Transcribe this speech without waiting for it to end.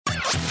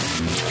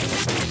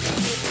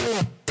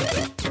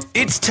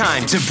It's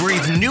time to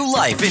breathe new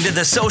life into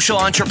the social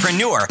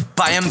entrepreneur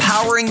by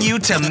empowering you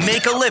to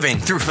make a living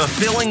through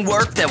fulfilling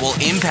work that will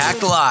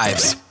impact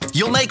lives.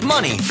 You'll make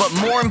money, but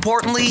more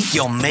importantly,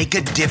 you'll make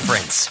a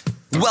difference.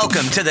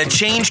 Welcome to the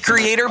Change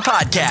Creator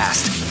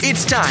Podcast.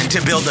 It's time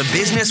to build a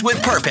business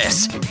with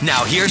purpose.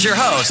 Now here's your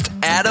host,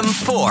 Adam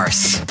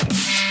Force.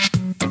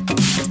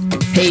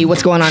 Hey,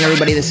 what's going on,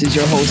 everybody? This is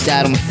your host,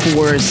 Adam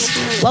Force.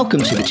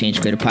 Welcome to the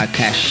Change Creator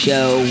Podcast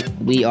show.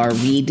 We are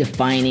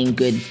redefining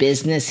good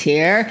business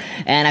here,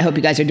 and I hope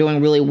you guys are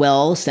doing really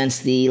well since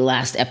the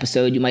last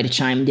episode you might have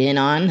chimed in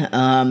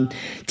on.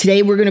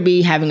 Today, we're going to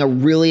be having a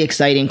really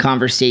exciting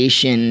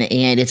conversation,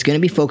 and it's going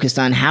to be focused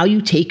on how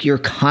you take your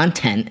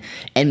content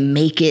and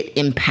make it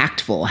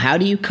impactful. How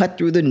do you cut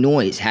through the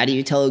noise? How do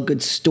you tell a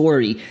good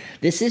story?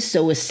 This is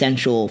so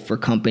essential for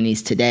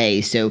companies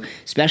today. So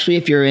especially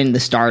if you're in the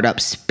startup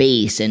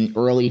space and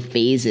early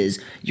phases,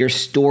 your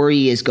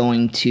story is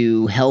going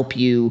to help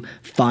you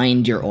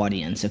find your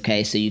audience,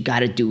 okay? So you got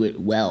to do it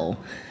well.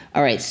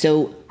 All right,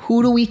 so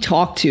who do we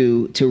talk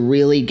to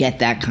really get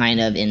that kind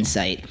of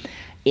insight?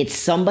 It's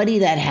somebody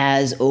that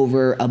has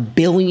over 1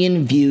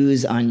 billion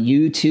views on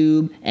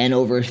YouTube and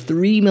over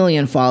 3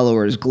 million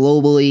followers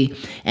globally.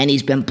 And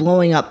he's been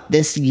blowing up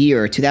this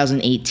year.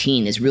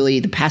 2018 is really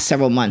the past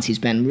several months. He's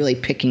been really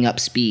picking up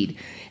speed.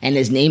 And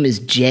his name is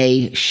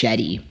Jay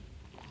Shetty.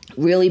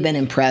 Really been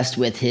impressed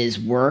with his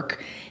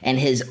work, and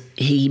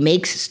he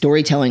makes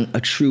storytelling a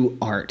true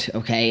art,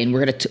 okay? And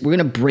we're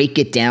gonna break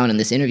it down in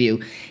this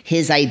interview,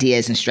 his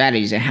ideas and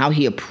strategies and how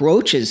he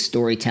approaches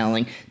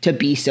storytelling to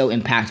be so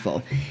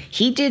impactful.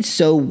 He did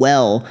so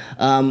well.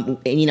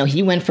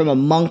 He went from a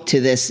monk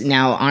to this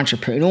now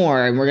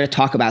entrepreneur, and we're gonna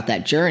talk about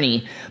that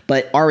journey.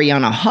 But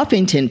Arianna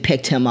Huffington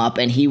picked him up,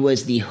 and he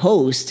was the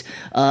host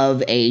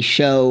of a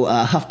show,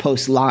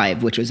 HuffPost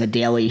Live, which was a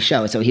daily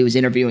show. So he was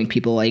interviewing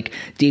people like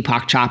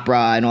Deepak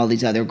Chopra and all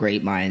these other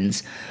great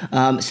minds.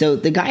 So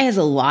the guy has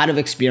a lot of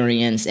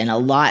experience and a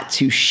lot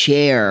to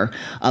share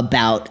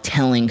about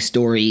telling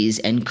stories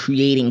and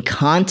creating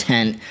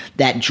content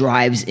that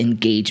drives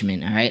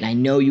engagement, all right? I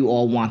know you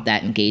all want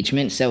that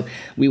engagement, so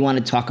we want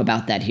to talk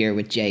about that here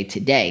with Jay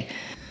today.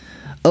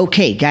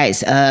 Okay,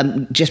 guys,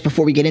 just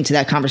before we get into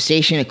that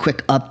conversation, a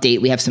quick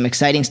update. We have some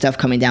exciting stuff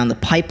coming down the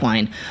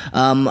pipeline.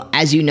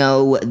 As you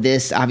know,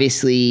 this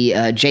obviously,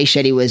 Jay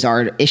Shetty was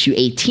our issue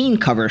 18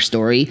 cover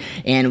story,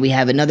 and we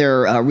have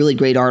another really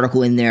great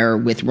article in there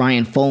with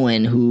Ryan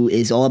Folan, who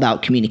is all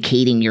about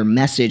communicating your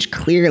message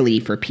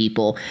clearly for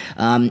people,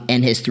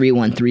 and his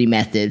 313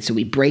 method. So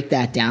we break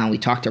that down. We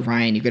talk to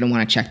Ryan. You're going to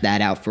want to check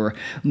that out for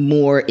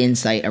more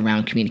insight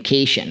around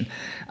communication.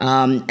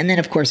 And then,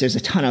 of course, there's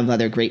a ton of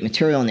other great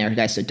material in there,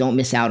 guys, so don't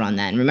miss out on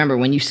that. And remember,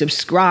 when you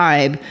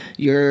subscribe,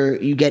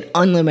 you get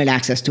unlimited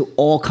access to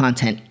all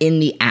content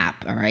in the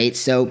app, all right?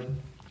 So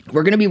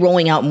we're going to be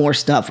rolling out more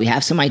stuff. We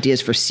have some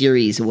ideas for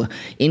series. We'll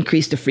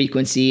increase the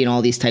frequency and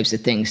all these types of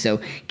things, so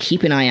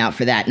keep an eye out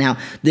for that. Now,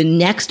 the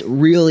next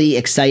really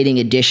exciting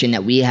edition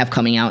that we have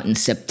coming out in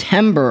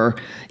September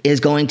is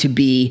going to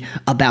be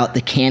about the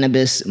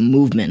cannabis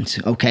movement,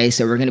 okay?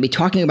 So we're going to be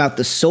talking about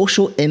the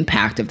social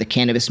impact of the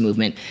cannabis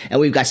movement, and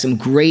we've got some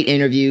great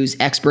interviews,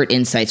 expert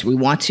insights. We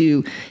want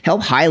to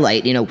help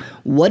highlight,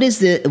 what is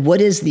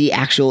the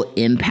actual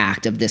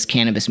impact of this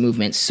cannabis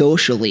movement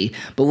socially,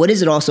 but what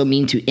does it also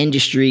mean to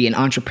industry and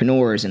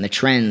entrepreneurs and the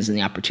trends and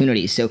the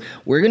opportunities? So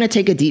we're going to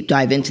take a deep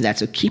dive into that,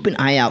 so keep an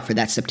eye out for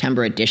that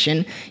September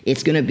edition.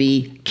 It's going to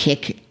be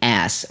kick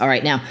ass. All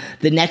right, now,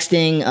 the next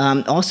thing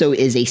also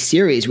is a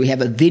series. We have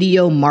a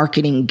video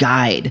marketing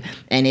guide,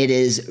 and it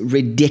is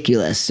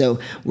ridiculous. So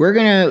we're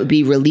going to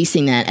be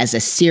releasing that as a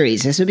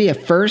series. This will be a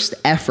first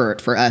effort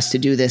for us to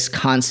do this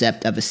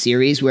concept of a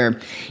series where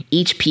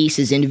each piece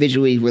is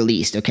individually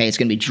released, okay? It's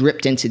going to be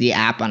dripped into the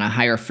app on a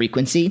higher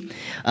frequency.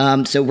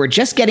 So we're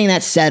just getting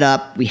that set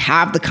up. We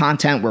have the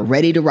content. We're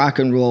ready to rock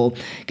and roll.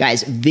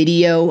 Guys,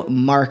 video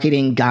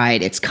marketing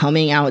guide. It's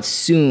coming out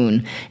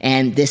soon,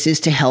 and this is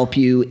to help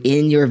you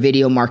in your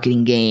video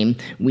marketing game.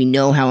 We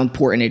know how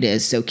important it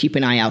is, so keep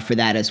an eye out for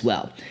that as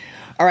well.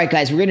 All right,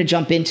 guys, we're going to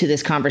jump into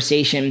this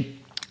conversation.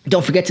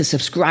 Don't forget to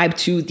subscribe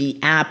to the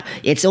app.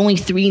 It's only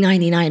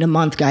 $3.99 a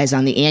month, guys,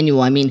 on the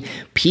annual. I mean,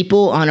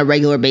 people on a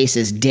regular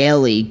basis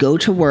daily go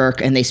to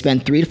work and they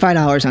spend $3 to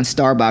 $5 on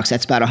Starbucks.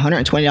 That's about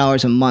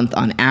 $120 a month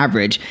on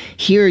average.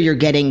 Here you're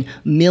getting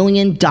 $1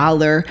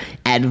 million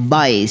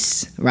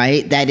advice,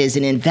 right? That is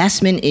an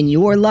investment in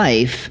your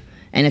life,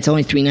 and it's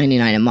only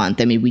 $3.99 a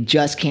month. I mean, we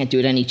just can't do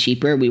it any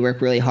cheaper. We work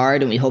really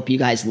hard, and we hope you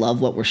guys love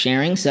what we're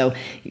sharing. So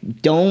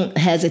don't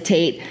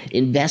hesitate.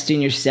 Invest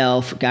in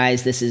yourself.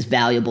 Guys, this is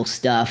valuable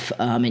stuff,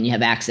 and you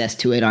have access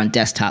to it on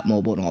desktop,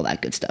 mobile, and all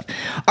that good stuff.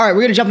 All right,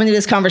 we're going to jump into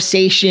this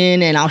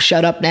conversation, and I'll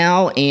shut up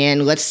now,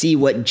 and let's see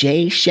what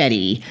Jay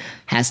Shetty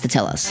has to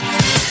tell us.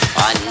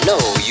 I know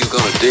you're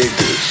going to dig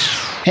this.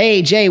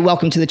 Hey, Jay,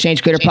 welcome to the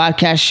Change Creator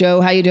Podcast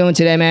show. How you doing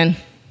today, man?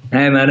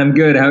 Hey man, I'm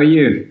good. How are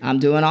you? I'm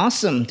doing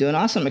awesome.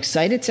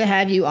 Excited to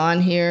have you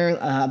on here.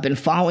 I've been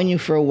following you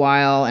for a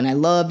while, and I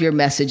love your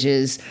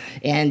messages.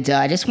 And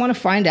I just want to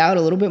find out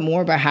a little bit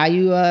more about how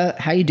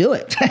you do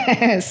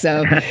it.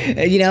 So,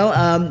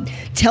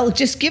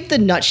 just give the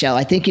nutshell.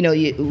 I think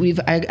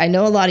I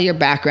know a lot of your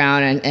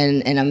background,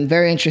 and I'm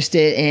very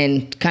interested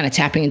in kind of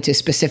tapping into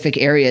specific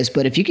areas.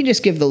 But if you can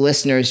just give the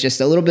listeners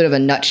just a little bit of a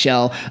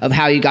nutshell of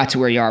how you got to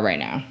where you are right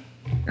now.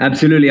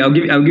 Absolutely. I'll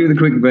give you the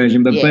quick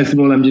version. But First of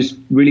all, I'm just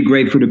really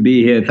grateful to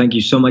be here. Thank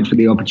you so much for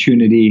the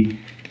opportunity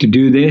to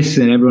do this,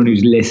 and everyone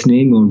who's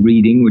listening or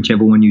reading,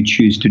 whichever one you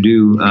choose to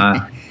do,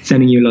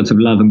 sending you lots of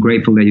love. I'm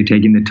grateful that you're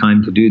taking the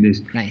time to do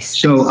this. Nice.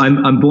 So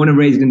I'm born and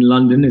raised in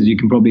London, as you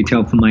can probably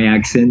tell from my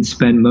accent.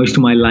 Spent most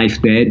of my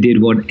life there,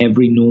 did what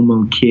every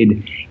normal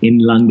kid in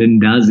London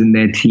does in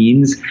their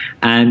teens,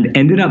 and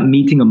ended up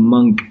meeting a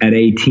monk at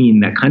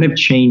 18 that kind of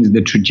changed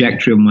the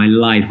trajectory of my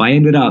life. I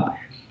ended up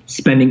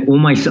spending all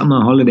my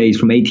summer holidays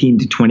from 18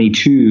 to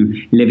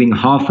 22, living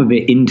half of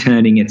it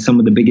interning at some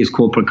of the biggest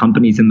corporate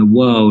companies in the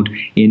world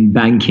in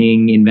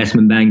banking,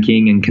 investment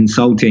banking, and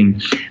consulting,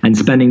 and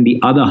spending the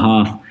other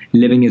half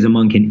living as a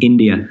monk in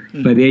India.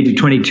 By the age of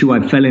 22,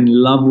 I fell in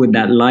love with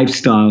that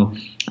lifestyle,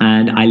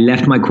 and I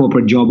left my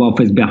corporate job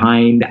offers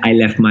behind. I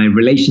left my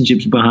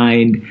relationships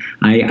behind.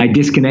 I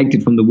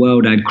disconnected from the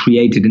world I'd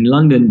created in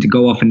London to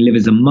go off and live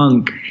as a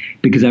monk,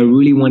 because I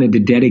really wanted to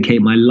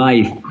dedicate my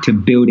life to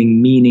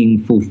building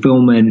meaning,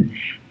 fulfillment,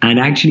 and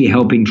actually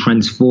helping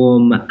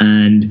transform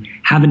and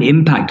have an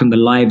impact on the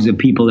lives of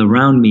people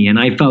around me. And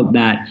I felt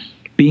that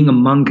being a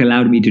monk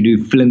allowed me to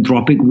do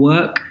philanthropic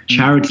work,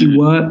 charity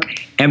work,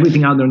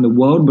 everything out there in the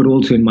world, but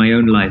also in my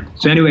own life.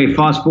 So anyway,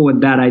 fast forward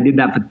that, I did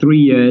that for 3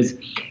 years,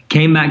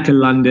 came back to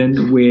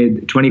London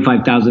with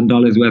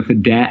 $25,000 worth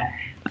of debt,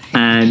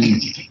 and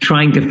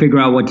trying to figure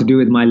out what to do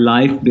with my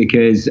life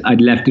because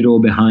I'd left it all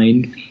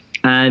behind.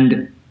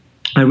 And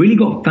I really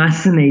got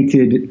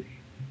fascinated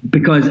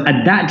because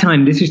at that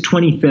time, this is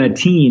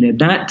 2013, at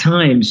that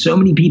time, so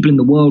many people in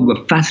the world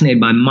were fascinated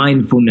by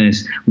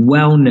mindfulness,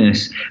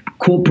 wellness.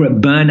 Corporate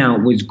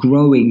burnout was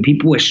growing.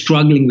 People were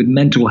struggling with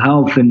mental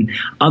health and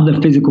other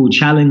physical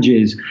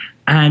challenges.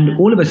 And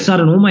all of a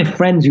sudden, all my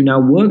friends who now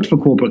worked for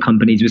corporate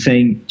companies were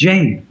saying,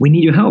 Jay, we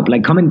need your help.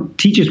 Like, come and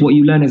teach us what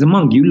you learned as a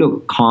monk. You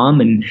look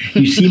calm and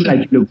you seem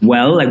like you look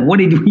well. Like, what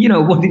did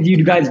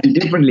you guys do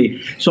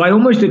differently? So I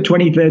almost at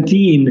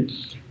 2013,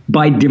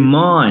 by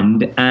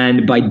demand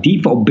and by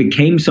default,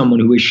 became someone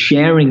who was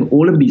sharing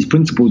all of these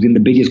principles in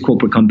the biggest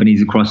corporate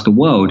companies across the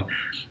world.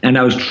 And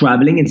I was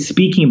traveling and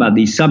speaking about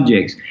these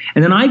subjects.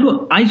 And then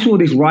I saw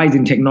this rise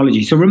in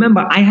technology. So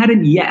remember, I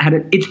hadn't yet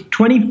it's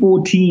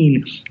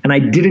 2014 and I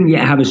didn't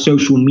yet have a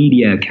social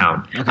media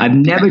account. Okay. I've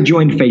never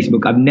joined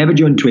Facebook. I've never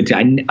joined Twitter.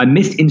 I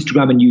missed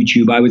Instagram and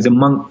YouTube. I was a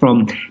monk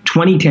from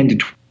 2010 to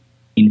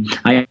 2015.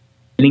 I had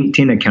a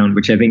LinkedIn account,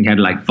 which I think had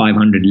like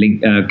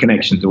 500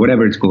 connections or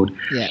whatever it's called.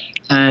 Yeah.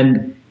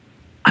 And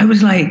I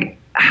was like,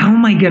 how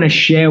am I going to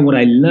share what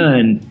I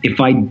learned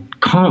if I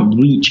can't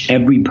reach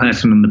every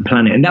person on the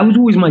planet? And that was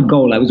always my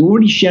goal. I was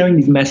already sharing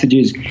these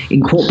messages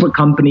in corporate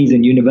companies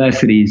and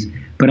universities,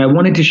 but I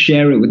wanted to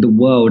share it with the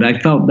world. I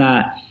felt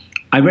that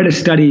I read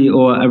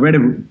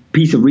a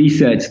piece of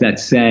research that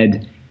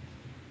said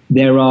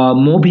there are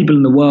more people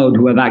in the world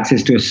who have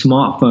access to a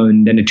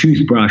smartphone than a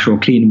toothbrush or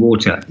clean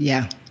water.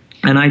 Yeah.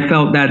 And I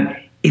felt that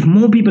if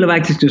more people have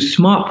access to a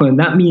smartphone,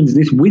 that means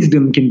this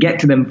wisdom can get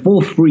to them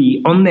for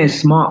free on their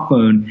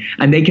smartphone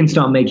and they can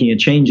start making a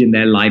change in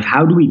their life.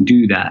 How do we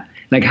do that?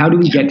 Like, how do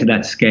we get to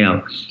that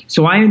scale?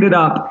 So I ended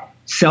up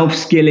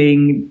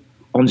self-skilling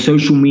on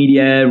social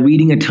media,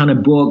 reading a ton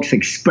of books,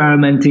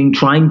 experimenting,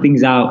 trying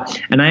things out.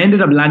 And I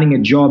ended up landing a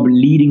job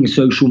leading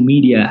social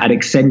media at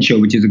Accenture,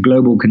 which is a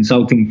global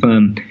consulting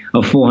firm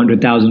of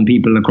 400,000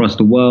 people across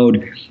the world.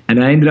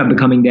 And I ended up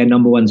becoming their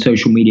number one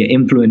social media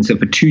influencer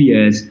for 2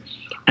 years.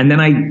 And then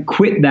I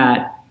quit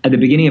that at the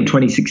beginning of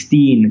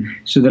 2016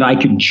 so that I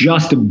could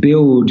just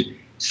build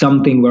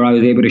something where I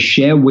was able to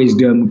share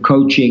wisdom,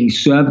 coaching,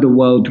 serve the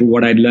world through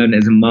what I'd learned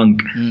as a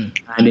monk.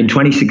 And in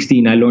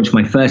 2016, I launched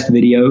my first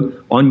video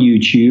on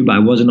YouTube. I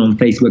wasn't on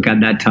Facebook at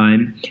that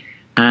time.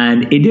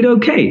 And it did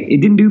okay.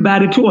 It didn't do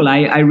bad at all.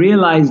 I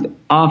realized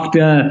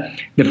after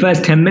the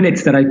first 10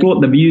 minutes that I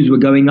thought the views were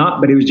going up,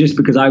 but it was just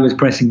because I was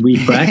pressing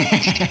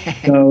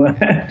refresh.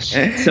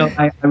 So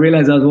I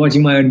realized I was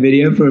watching my own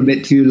video for a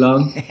bit too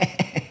long.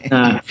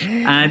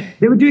 And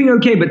they were doing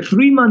okay, but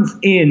 3 months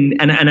in,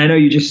 and I know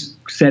you just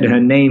said her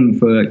name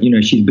for,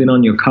 she's been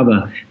on your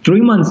cover.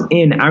 3 months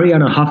in,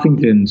 Arianna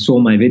Huffington saw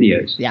my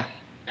videos. Yeah.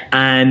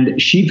 And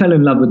she fell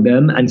in love with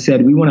them and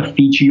said, we want to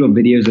feature your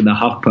videos at the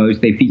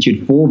HuffPost. They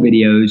featured 4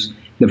 videos.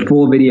 The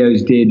 4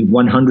 videos did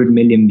 100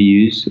 million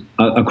views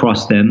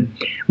across them,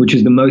 which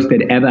is the most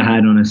they'd ever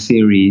had on a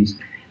series.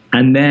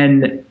 And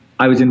then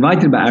I was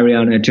invited by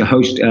Arianna to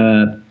host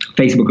a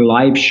Facebook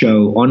Live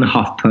show on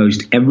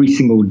HuffPost every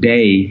single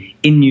day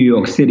in New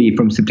York City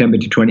from September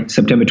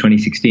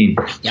 2016.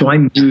 Yeah. So I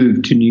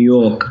moved to New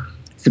York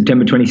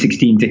September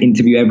 2016 to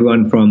interview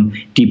everyone from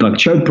Deepak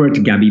Chopra to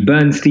Gabby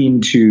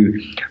Bernstein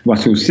to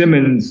Russell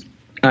Simmons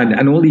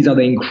and all these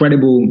other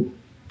incredible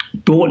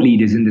thought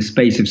leaders in the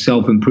space of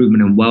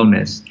self-improvement and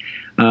wellness.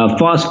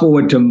 Fast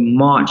forward to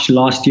March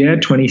last year,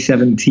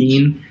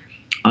 2017,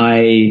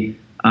 I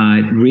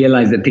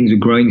realized that things were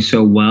growing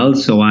so well.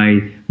 So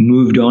I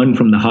moved on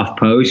from the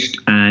HuffPost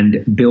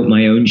and built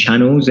my own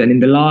channels. And in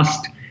the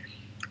last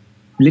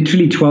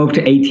literally 12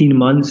 to 18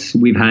 months,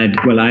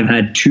 I've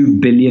had 2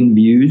 billion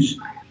views,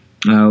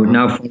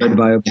 now followed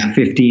by over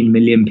 15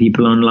 million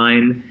people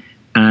online.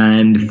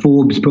 And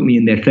Forbes put me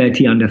in their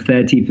 30 under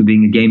 30 for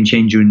being a game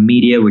changer in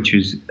media, which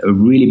was a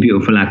really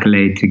beautiful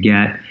accolade to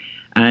get.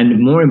 And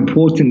more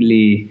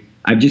importantly,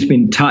 I've just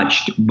been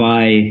touched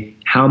by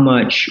how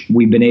much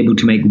we've been able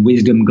to make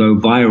wisdom go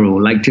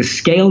viral. Like, to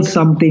scale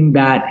something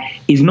that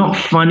is not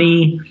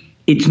funny,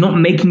 it's not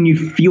making you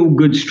feel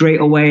good straight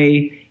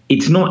away,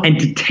 it's not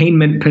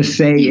entertainment per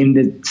se in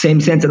the same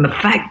sense. And the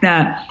fact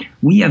that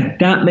we have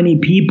that many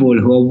people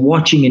who are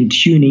watching and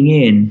tuning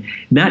in,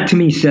 that to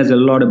me says a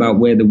lot about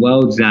where the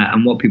world's at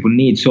and what people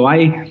need. So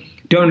I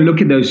don't look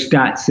at those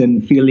stats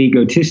and feel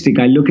egotistic.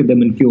 I look at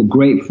them and feel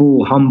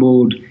grateful,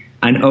 humbled,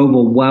 and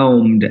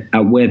overwhelmed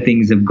at where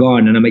things have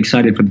gone. And I'm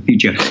excited for the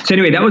future. So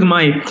anyway, that was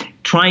my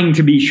trying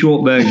to be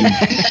short version.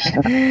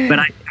 But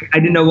I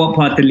didn't know what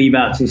part to leave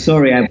out. So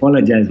sorry, I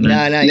apologize,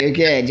 man. No, you're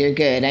good. You're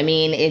good. I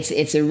mean,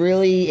 it's a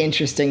really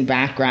interesting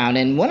background.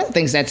 And one of the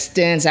things that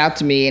stands out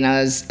to me, and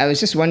I was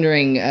just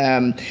wondering,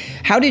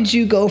 how did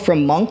you go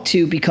from Monk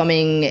to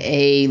becoming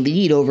a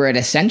lead over at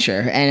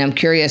Accenture? And I'm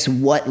curious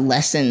what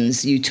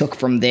lessons you took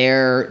from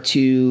there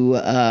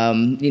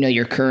to,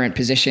 your current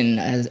position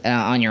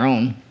on your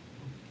own.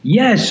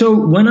 Yeah, so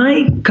when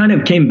I kind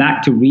of came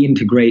back to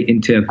reintegrate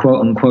into quote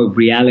unquote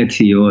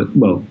reality, or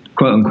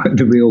quote unquote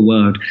the real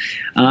world,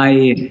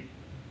 I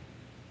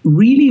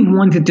really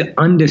wanted to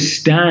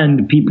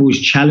understand people's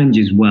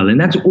challenges well. And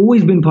that's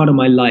always been part of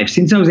my life.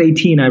 Since I was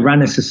 18, I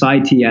ran a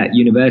society at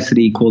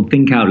university called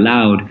Think Out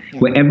Loud,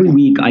 where every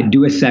week I'd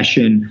do a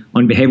session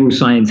on behavioral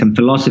science and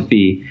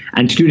philosophy,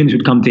 and students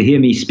would come to hear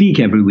me speak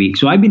every week.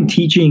 So I've been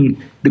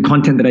teaching the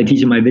content that I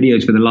teach in my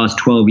videos for the last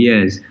 12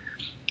 years.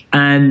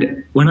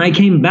 And when I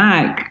came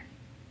back,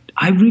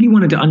 I really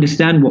wanted to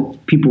understand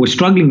what people were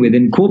struggling with.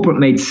 And corporate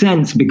made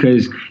sense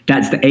because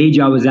that's the age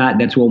I was at.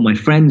 That's where all my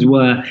friends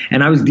were.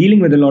 And I was dealing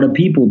with a lot of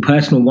people,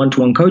 personal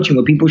one-to-one coaching,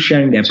 where people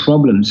sharing their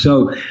problems.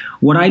 So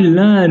what I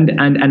learned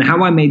and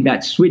how I made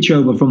that switch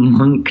over from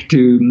Monk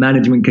to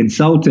management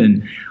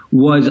consultant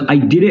was I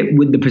did it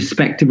with the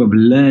perspective of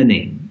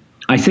learning.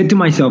 I said to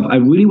myself, I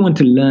really want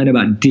to learn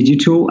about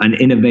digital and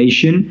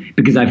innovation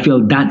because I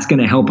feel that's going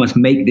to help us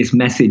make this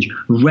message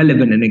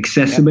relevant and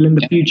accessible in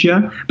the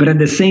future. But at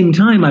the same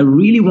time, I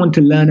really want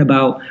to learn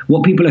about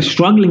what people are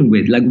struggling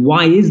with. Like,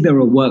 why is there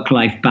a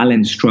work-life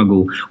balance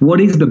struggle? What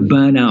is the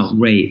burnout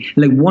rate?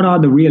 Like, what are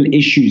the real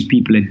issues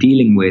people are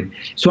dealing with?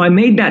 So I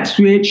made that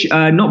switch,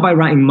 not by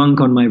writing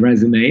Monk on my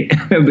resume,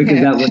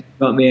 because that wouldn't have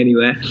got me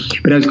anywhere.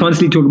 But I was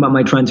constantly talking about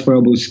my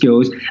transferable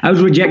skills. I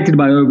was rejected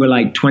by over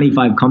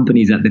 25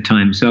 companies at the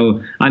time.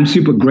 So I'm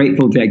super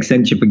grateful to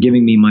Accenture for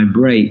giving me my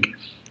break.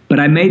 But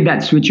I made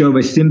that switch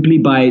over simply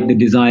by the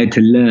desire to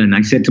learn.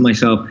 I said to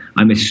myself,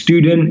 I'm a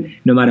student.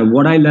 No matter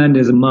what I learned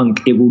as a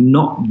monk, it will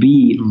not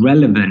be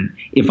relevant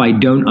if I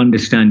don't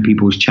understand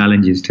people's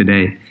challenges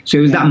today. So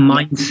it was that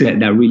mindset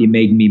that really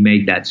made me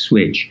make that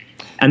switch.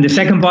 And the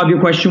second part of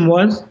your question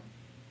was?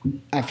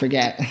 I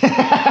forget.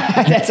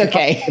 That's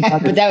okay.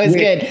 But that was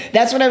good.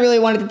 That's what I really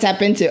wanted to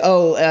tap into.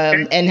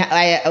 And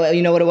I,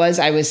 you know what it was?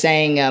 I was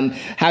saying,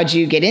 how'd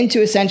you get into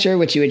Accenture,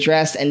 which you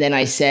addressed. And then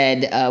I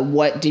said,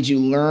 what did you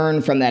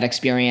learn from that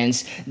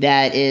experience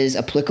that is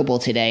applicable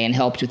today and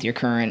helped with your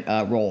current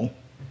role?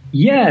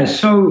 Yeah.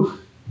 So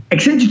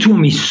Accenture taught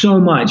me so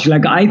much.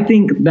 I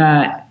think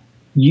that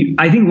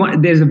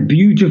there's a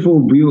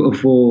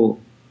beautiful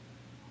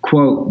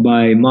quote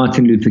by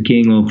Martin Luther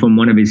King, or from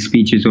one of his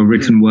speeches or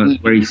written work,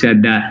 where he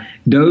said that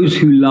those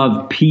who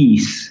love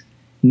peace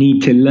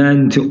need to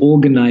learn to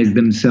organize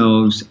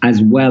themselves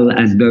as well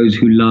as those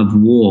who love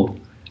war.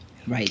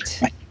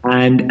 Right.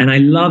 And I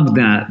love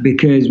that,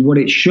 because what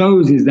it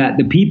shows is that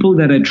the people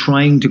that are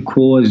trying to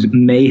cause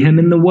mayhem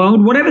in the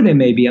world, whatever they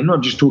may be, I'm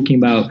not just talking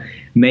about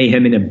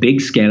mayhem in a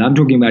big scale, I'm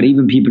talking about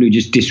even people who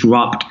just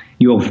disrupt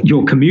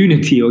your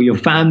community or your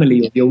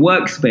family or your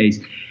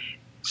workspace.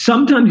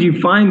 Sometimes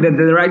you find that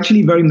they're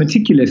actually very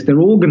meticulous, they're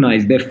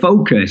organized, they're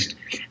focused.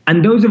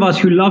 And those of us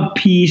who love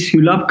peace,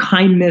 who love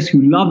kindness,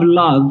 who love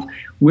love,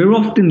 we're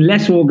often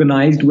less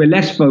organized, we're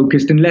less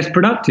focused and less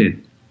productive.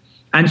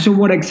 And so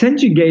what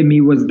Accenture gave me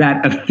was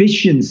that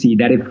efficiency,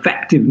 that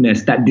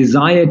effectiveness, that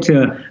desire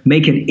to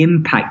make an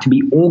impact, to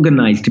be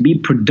organized, to be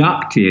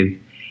productive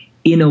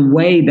in a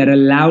way that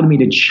allowed me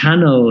to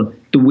channel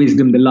the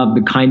wisdom, the love,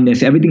 the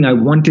kindness, everything I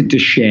wanted to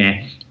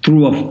share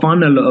through a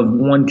funnel of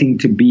wanting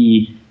to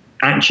be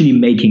actually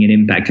making an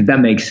impact, if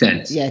that makes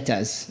sense. Yeah, it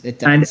does. It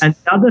does. And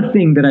another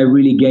thing that I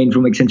really gained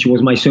from Accenture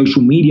was my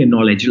social media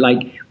knowledge.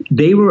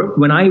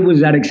 When I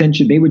was at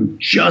Accenture, they were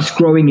just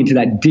growing into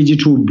that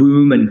digital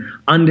boom and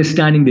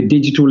understanding the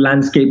digital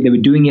landscape. They were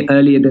doing it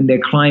earlier than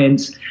their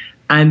clients.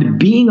 And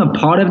being a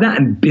part of that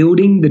and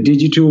building the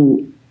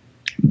digital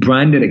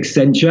brand at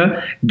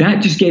Accenture,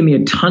 that just gave me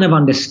a ton of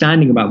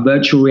understanding about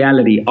virtual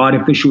reality,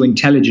 artificial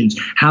intelligence,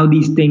 how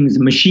these things,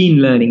 machine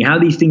learning, how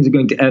these things are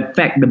going to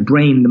affect the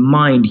brain, the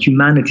mind,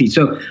 humanity.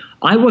 So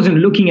I wasn't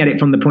looking at it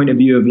from the point of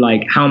view of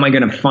like, how am I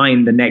going to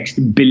find the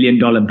next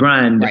billion-dollar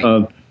brand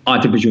of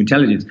artificial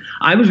intelligence?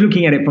 I was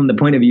looking at it from the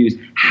point of view is,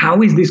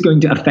 how is this going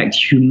to affect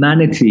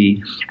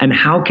humanity, and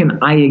how can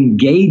I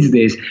engage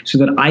this so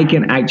that I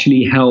can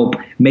actually help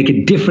make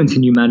a difference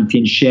in humanity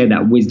and share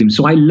that wisdom?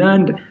 So I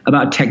learned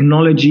about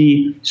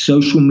technology,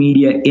 social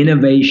media,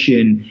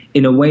 innovation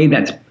in a way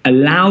that's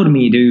allowed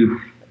me to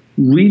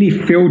really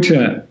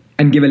filter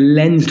and give a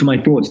lens to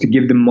my thoughts to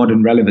give them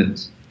modern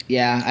relevance.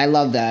 Yeah, I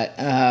love that.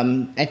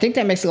 I think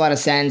that makes a lot of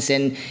sense.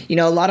 And, you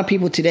know, a lot of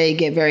people today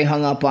get very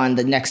hung up on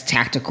the next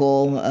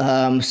tactical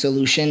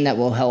solution that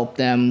will help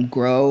them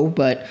grow.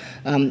 But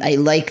I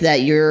like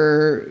that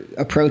your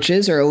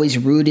approaches are always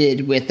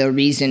rooted with a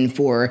reason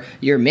for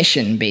your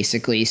mission,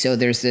 basically. So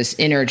there's this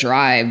inner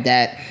drive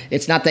that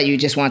it's not that you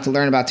just want to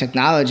learn about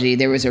technology.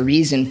 There was a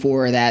reason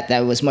for that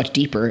was much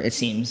deeper, it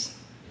seems.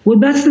 Well,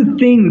 that's the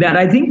thing that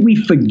I think we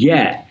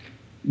forget,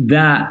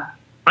 that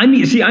I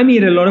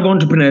meet a lot of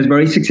entrepreneurs,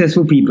 very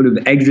successful people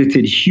who've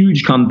exited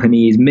huge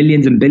companies,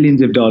 millions and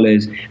billions of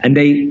dollars. And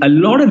a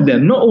lot of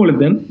them, not all of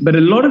them, but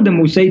a lot of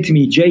them will say to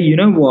me, Jay, you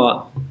know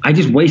what? I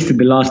just wasted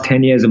the last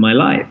 10 years of my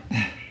life.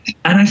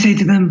 And I say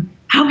to them,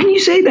 how can you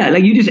say that?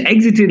 Like, you just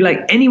exited, like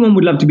anyone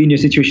would love to be in your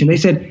situation. They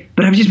said,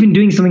 but I've just been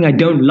doing something I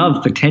don't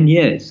love for 10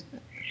 years.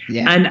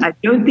 Yeah. And I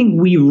don't think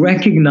we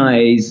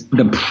recognize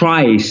the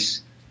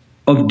price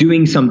of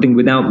doing something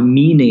without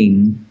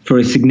meaning for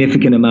a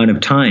significant amount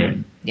of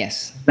time.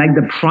 Yes. Like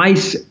the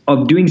price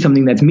of doing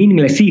something that's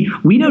meaningless. See,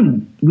 we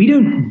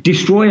don't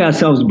destroy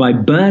ourselves by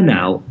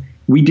burnout.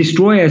 We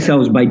destroy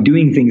ourselves by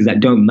doing things that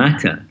don't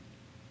matter.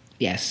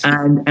 Yes.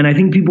 And I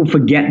think people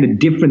forget the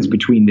difference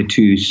between the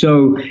two.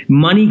 So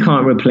money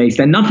can't replace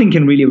that. Nothing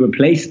can really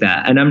replace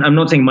that. And I'm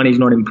not saying money's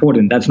not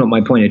important. That's not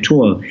my point at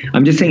all.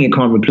 I'm just saying it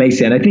can't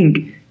replace it. And I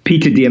think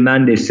Peter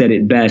Diamandis said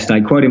it best. I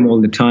quote him all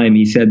the time.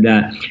 He said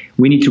that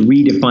we need to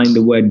redefine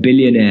the word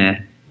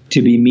billionaire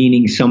to be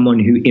meaning someone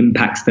who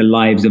impacts the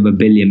lives of a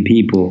billion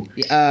people.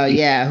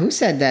 Yeah. Who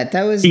said that?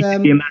 That was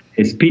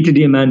Peter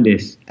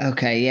Diamandis.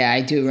 Okay. Yeah, I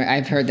do.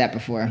 I've heard that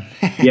before.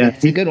 Yeah.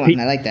 It's a good one.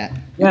 I like that.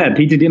 Yeah.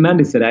 Peter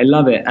Diamandis said it. I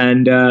love it.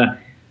 And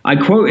I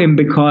quote him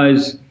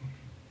because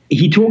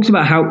he talks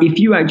about how if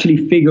you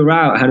actually figure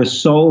out how to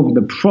solve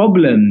the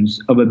problems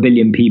of a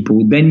billion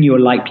people, then you're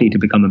likely to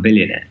become a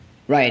billionaire.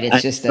 Right.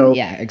 It's just,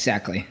 yeah,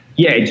 exactly.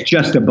 Yeah. It's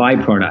just a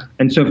byproduct.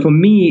 And so for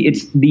me,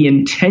 it's the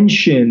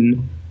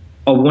intention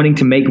of wanting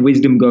to make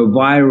wisdom go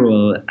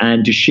viral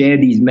and to share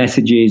these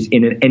messages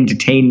in an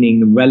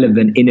entertaining,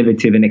 relevant,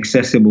 innovative, and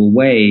accessible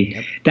way.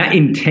 Yep. That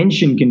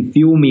intention can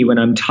fuel me when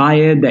I'm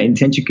tired. That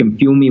intention can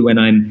fuel me when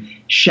I'm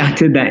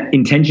shattered. That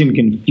intention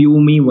can fuel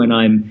me when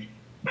I'm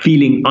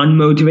feeling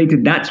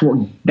unmotivated.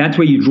 That's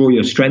where you draw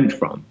your strength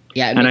from.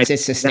 Yeah, it makes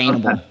it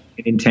sustainable. An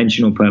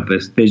intentional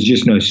purpose. There's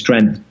just no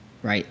strength.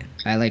 Right.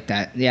 I like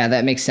that. Yeah,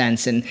 that makes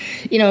sense. And,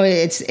 you know,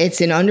 it's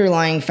an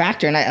underlying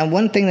factor. And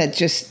one thing that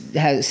just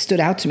has stood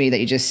out to me that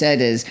you just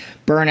said is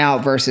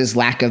burnout versus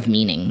lack of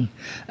meaning.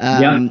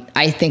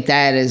 I think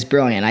that is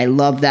brilliant. I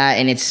love that.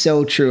 And it's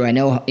so true. I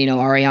know, you know,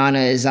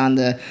 Ariana is on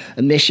the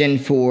mission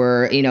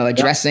for, you know,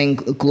 addressing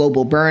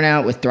global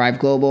burnout with Thrive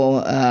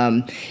Global.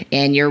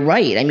 And you're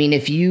right. I mean,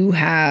 if you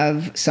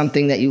have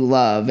something that you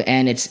love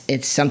and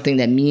it's something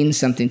that means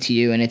something to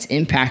you and it's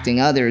impacting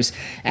others,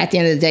 at the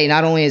end of the day,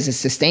 not only is it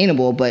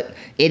sustainable, but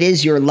it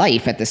is your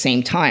life at the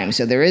same time.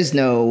 So there is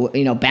no,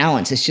 you know,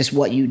 balance. It's just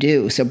what you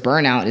do. So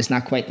burnout is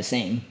not quite the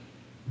same.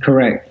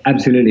 Correct.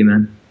 Absolutely,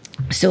 man.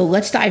 So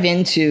let's dive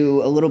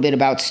into a little bit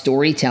about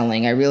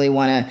storytelling. I really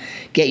want to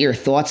get your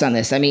thoughts on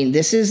this. I mean,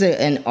 this is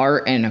an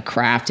art and a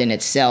craft in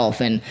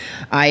itself. And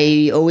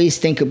I always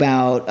think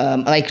about,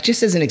 like,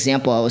 just as an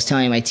example, I was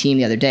telling my team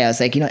the other day, I was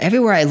like, you know,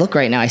 everywhere I look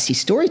right now, I see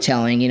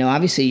storytelling. You know,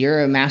 obviously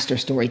you're a master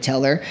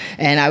storyteller.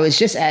 And I was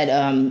just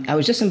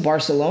in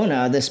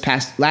Barcelona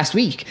last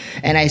week,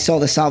 and I saw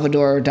the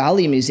Salvador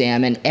Dali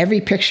Museum, and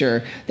every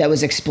picture that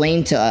was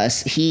explained to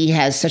us, he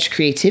has such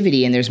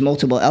creativity and there's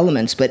multiple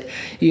elements, but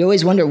you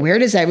always wonder, where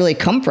does that really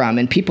come from?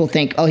 And people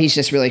think, oh, he's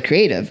just really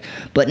creative.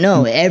 But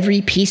no,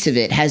 every piece of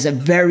it has a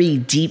very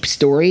deep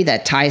story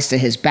that ties to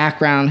his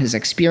background, his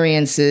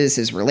experiences,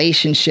 his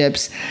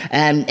relationships.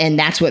 And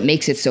that's what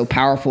makes it so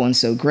powerful and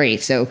so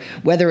great. So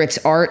whether it's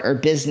art or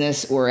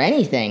business or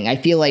anything, I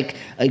feel like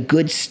a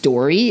good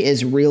story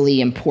is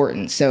really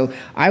important. So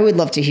I would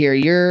love to hear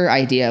your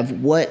idea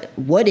of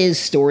what is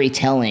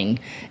storytelling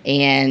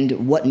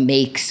and what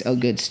makes a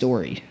good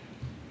story.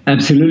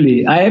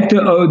 Absolutely. I have to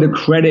owe the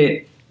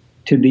credit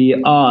to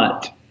the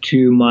art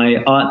to my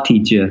art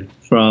teacher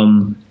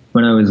from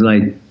when I was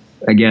like,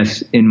 I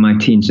guess in my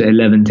teens, so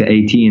 11 to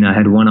 18. I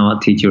had one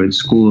art teacher at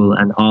school,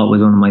 and art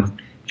was one of my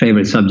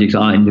favorite subjects,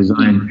 art and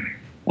design.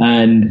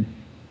 And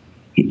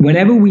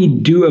whenever we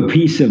do a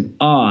piece of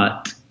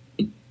art,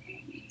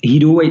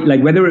 he'd always,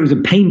 like, whether it was a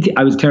painting,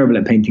 I was terrible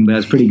at painting, but I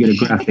was pretty good at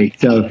graphics.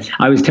 So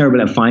I was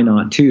terrible at fine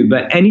art too.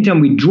 But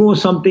anytime we draw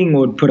something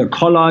or put a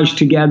collage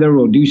together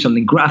or do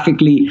something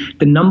graphically,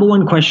 the number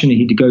one question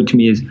he'd go to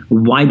me is,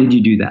 why did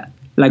you do that?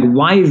 Like,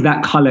 why is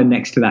that color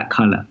next to that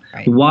color?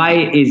 Right.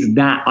 Why is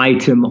that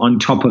item on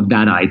top of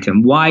that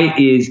item? Why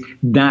is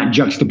that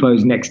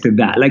juxtaposed next to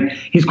that? Like,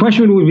 his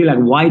question would always be like,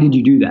 why did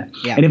you do that?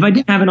 Yeah. And if I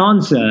didn't have an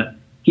answer,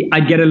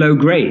 I'd get a low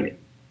grade.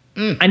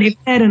 And if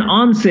I had an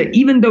answer,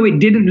 even though it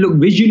didn't look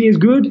visually as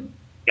good,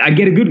 I'd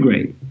get a good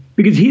grade.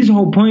 Because his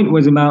whole point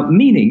was about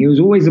meaning. It was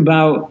always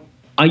about,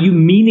 are you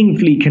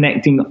meaningfully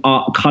connecting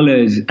art,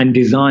 colors and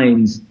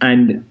designs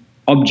and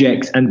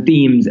objects and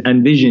themes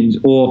and visions,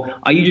 or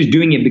are you just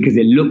doing it because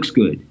it looks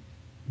good?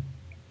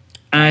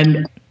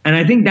 And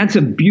I think that's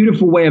a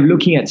beautiful way of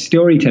looking at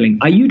storytelling.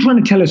 Are you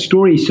trying to tell a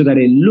story so that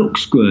it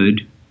looks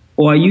good,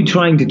 or are you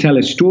trying to tell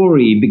a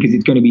story because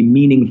it's going to be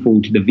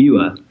meaningful to the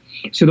viewer?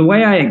 So the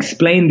way I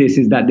explain this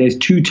is that there's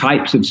two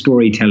types of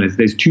storytellers.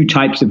 There's two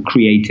types of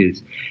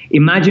creators.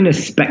 Imagine a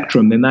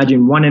spectrum.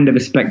 Imagine one end of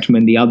a spectrum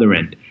and the other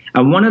end.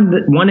 At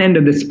one end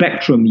of the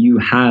spectrum, you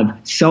have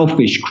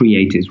selfish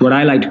creators, what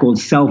I like to call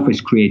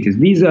selfish creators.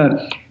 These are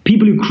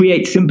people who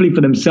create simply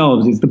for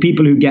themselves. It's the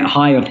people who get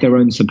high off their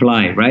own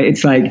supply, right?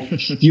 It's like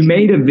you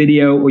made a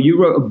video or you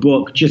wrote a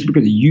book just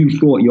because you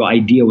thought your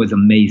idea was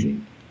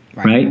amazing,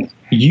 right?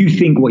 You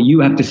think what you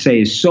have to say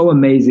is so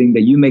amazing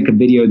that you make a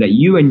video that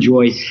you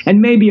enjoy,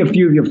 and maybe a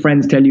few of your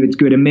friends tell you it's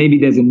good, and maybe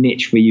there's a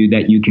niche for you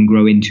that you can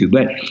grow into.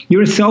 But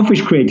you're a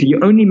selfish creator.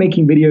 You're only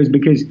making videos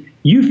because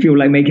you feel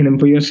like making them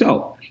for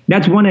yourself.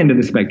 That's one end of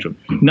the spectrum.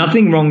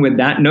 Nothing wrong with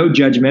that. No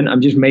judgment.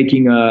 I'm just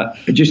making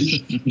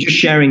just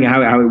sharing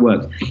how it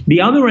works.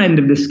 The other end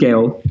of the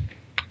scale,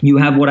 you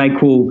have what I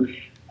call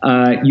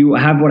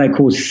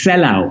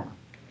sellout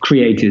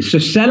creators. So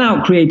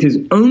sellout creators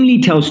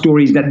only tell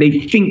stories that they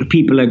think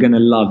people are going to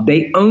love.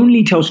 They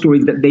only tell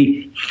stories that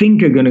they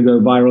think are going to go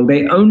viral.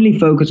 They only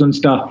focus on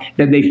stuff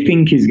that they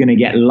think is going to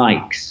get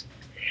likes.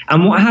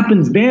 And what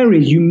happens there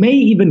is you may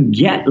even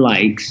get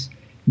likes,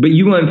 but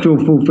you won't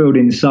feel fulfilled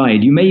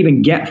inside. You may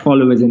even get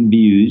followers and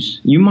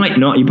views. You might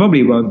not. You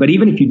probably won't. But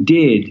even if you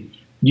did,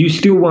 you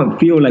still won't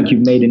feel like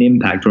you've made an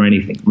impact or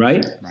anything,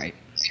 right? Right.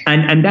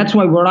 And that's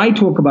why what I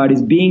talk about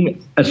is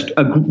being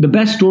the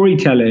best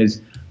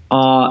storytellers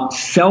are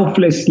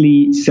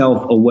selflessly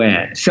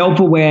self-aware,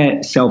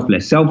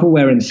 selfless,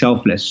 self-aware and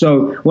selfless.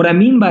 So what I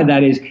mean by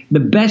that is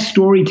the best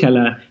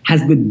storyteller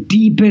has the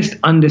deepest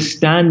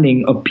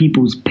understanding of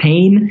people's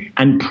pain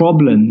and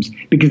problems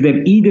because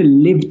they've either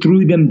lived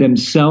through them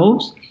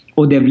themselves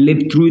or they've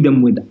lived through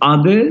them with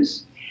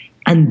others.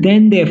 And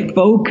then their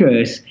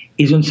focus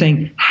is on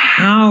saying,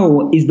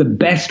 how is the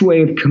best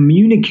way of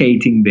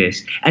communicating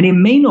this? And it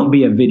may not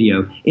be a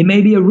video. It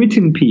may be a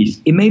written piece.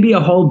 It may be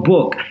a whole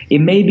book. It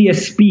may be a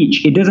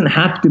speech. It doesn't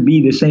have to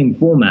be the same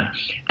format.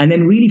 And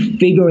then really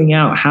figuring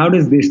out, how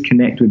does this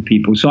connect with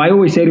people? So I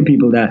always say to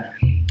people that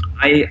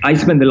I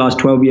spent the last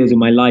 12 years of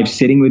my life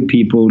sitting with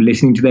people,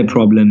 listening to their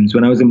problems.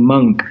 When I was a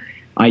monk,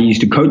 I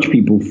used to coach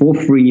people for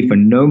free, for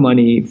no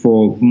money,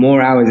 for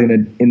more hours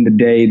in the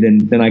day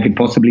than I could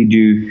possibly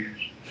do.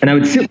 And I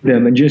would sit with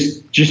them and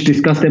just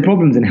discuss their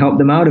problems and help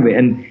them out of it.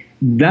 And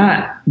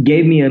that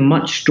gave me a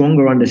much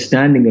stronger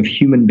understanding of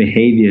human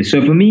behavior.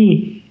 So for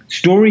me,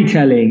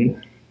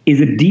 storytelling is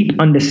a deep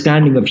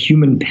understanding of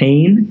human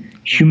pain,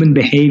 human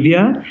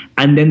behavior,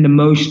 and then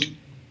the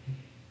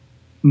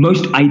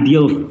most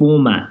ideal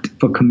format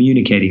for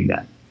communicating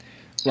that.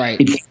 Right.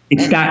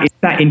 It's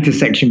that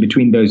intersection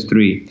between those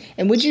three.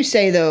 And would you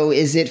say, though,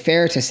 is it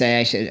fair to say,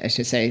 I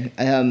should say,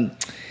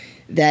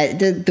 that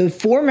the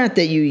format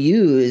that you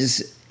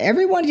use,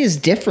 everyone is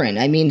different.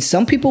 I mean,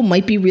 some people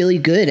might be really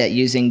good at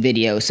using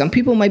video. Some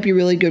people might be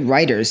really good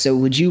writers. So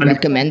would you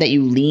recommend that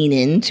you lean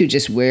into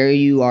just where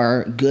you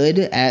are good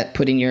at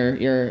putting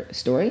your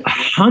story?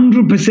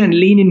 100%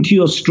 lean into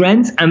your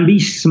strengths and be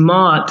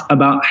smart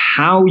about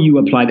how you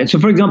apply that. So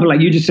for example,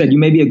 like you just said, you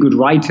may be a good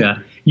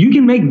writer. You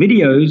can make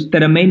videos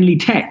that are mainly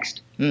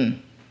text,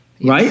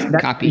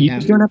 right? You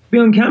just don't have to be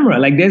on camera.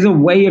 Like there's a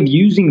way of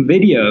using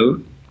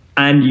video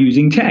and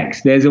using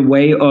text. There's a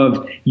way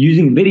of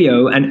using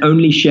video and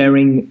only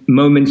sharing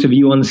moments of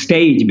you on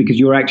stage because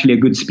you're actually a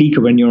good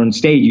speaker when you're on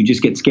stage. You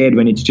just get scared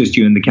when it's just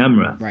you and the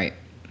camera. Right.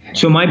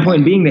 So my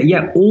point being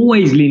that,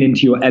 always lean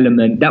into your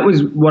element. That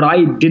was what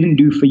I didn't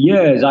do for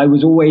years. I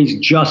was always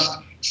just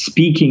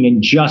speaking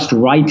and just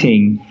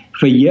writing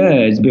for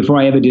years before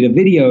I ever did a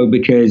video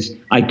because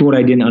I thought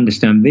I didn't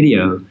understand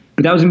video.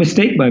 But that was a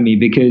mistake by me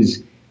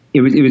because it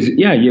was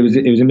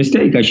a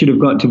mistake. I should have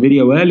got to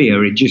video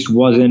earlier. It just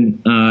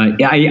wasn't,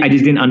 I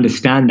just didn't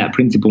understand that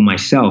principle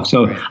myself.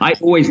 So I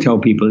always tell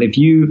people, if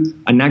you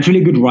are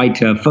naturally a good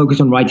writer, focus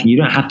on writing. You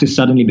don't have to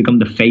suddenly become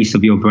the face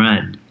of your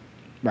brand.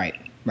 Right.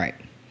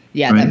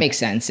 Yeah, that makes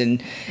sense.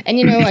 And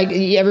you know, like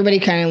everybody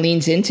kind of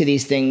leans into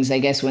these things, I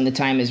guess, when the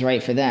time is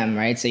right for them,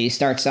 right? So you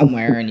start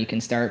somewhere and you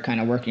can start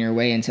kind of working your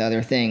way into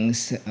other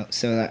things.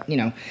 So that, you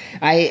know,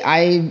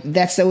 I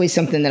that's always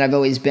something that I've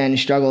always been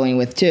struggling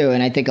with too.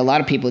 And I think a lot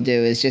of people do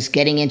is just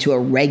getting into a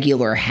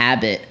regular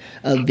habit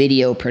of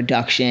video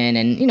production.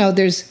 And,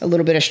 there's a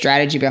little bit of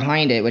strategy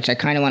behind it, which I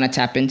kind of want to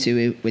tap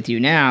into with you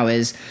now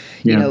is,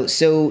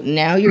 so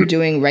now you're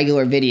doing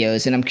regular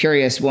videos, and I'm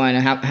curious, one,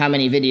 how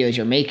many videos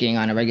you're making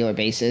on a regular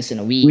basis in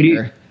a week?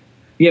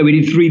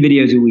 We do 3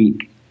 videos a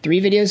week. 3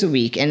 videos a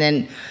week. And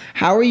then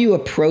how are you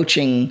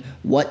approaching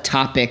what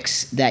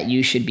topics that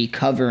you should be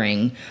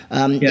covering?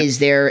 Is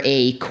there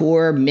a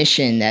core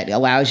mission that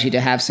allows you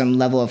to have some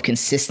level of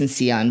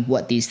consistency on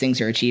what these things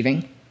are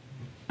achieving?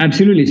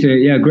 Absolutely. So,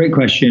 great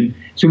question.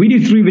 So we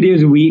do 3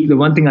 videos a week. The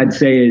one thing I'd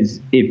say is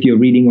if you're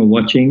reading or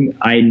watching,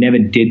 I never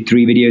did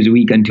 3 videos a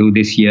week until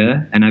this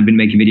year. And I've been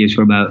making videos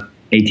for about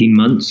 18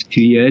 months,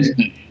 2 years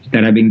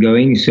that I've been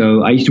going.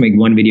 So I used to make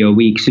 1 video a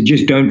week. So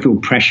just don't feel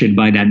pressured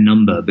by that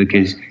number,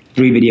 because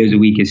 3 videos a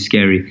week is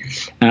scary.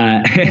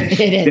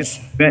 It is.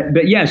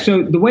 But yeah,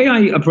 so the way I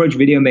approach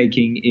video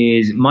making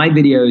is my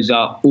videos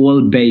are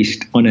all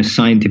based on a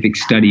scientific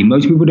study.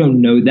 Most people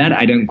don't know that.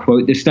 I don't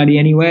quote the study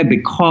anywhere,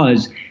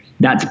 because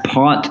that's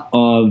part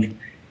of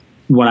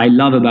what I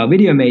love about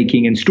video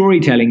making and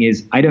storytelling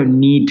is I don't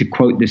need to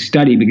quote the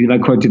study, because if I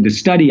quoted the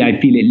study, I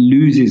feel it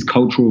loses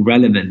cultural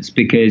relevance,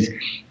 because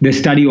the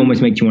study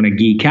almost makes you want to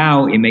geek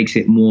out. It makes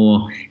it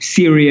more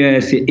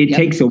serious. It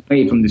takes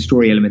away from the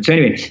story element. So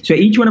anyway, so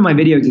each one of my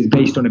videos is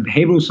based on a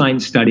behavioral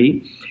science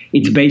study.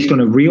 It's based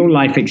on a real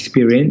life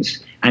experience,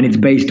 and it's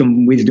based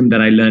on wisdom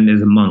that I learned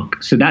as a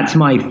monk. So that's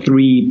my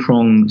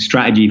 3-prong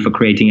strategy for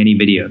creating any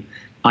video.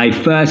 I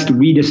first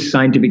read a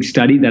scientific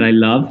study that I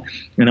love,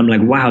 and I'm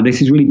like, wow,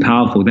 this is really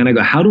powerful. Then I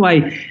go, how do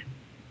I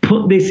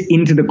put this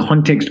into the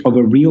context of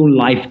a real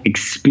life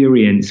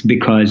experience,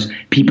 because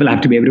people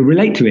have to be able to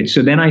relate to it.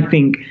 So then I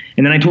think,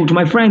 and then I talk to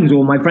my friends,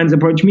 or my friends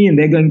approach me and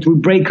they're going through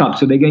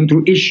breakups, or they're going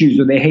through issues,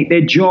 or they hate their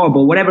job,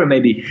 or whatever it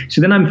may be.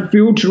 So then I'm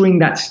filtering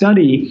that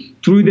study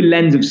through the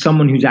lens of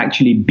someone who's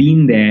actually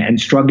been there and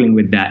struggling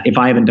with that, if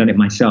I haven't done it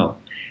myself.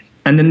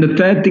 And then the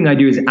third thing I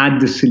do is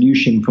add the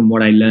solution from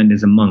what I learned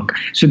as a monk.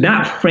 So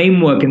that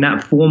framework and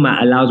that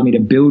format allows me to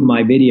build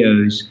my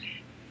videos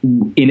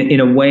in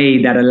a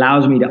way that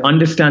allows me to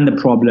understand the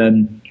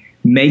problem,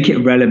 make it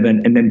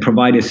relevant, and then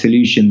provide a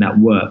solution that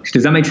works.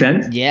 Does that make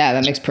sense? Yeah,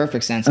 that makes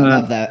perfect sense. I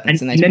love that.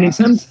 It's a nice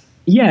process.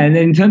 And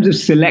then in terms of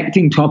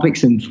selecting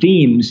topics and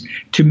themes,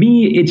 to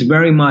me, it's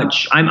very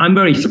much, I'm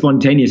very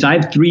spontaneous. I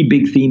have 3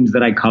 big themes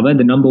that I cover.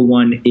 The number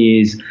one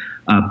is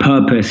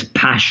purpose,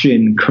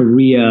 passion,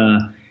 career,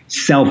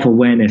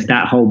 self-awareness,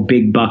 that whole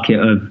big bucket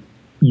of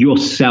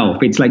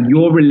yourself. It's like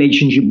your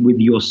relationship with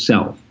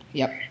yourself.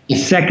 Yep. The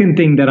second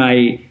thing that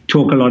I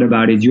talk a lot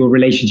about is your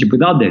relationship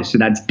with others. So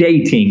that's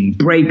dating,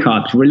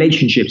 breakups,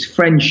 relationships,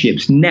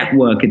 friendships,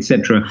 network,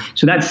 etc.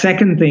 So that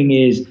second thing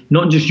is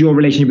not just your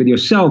relationship with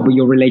yourself, but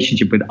your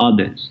relationship with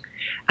others.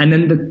 And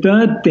then the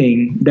third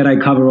thing that I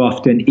cover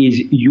often is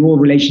your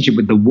relationship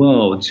with the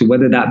world. So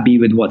whether that be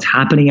with what's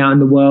happening out in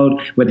the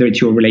world, whether it's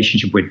your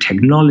relationship with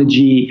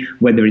technology,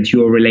 whether it's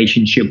your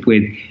relationship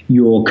with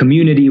your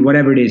community,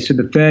 whatever it is. So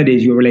the third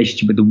is your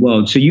relationship with the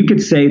world. So you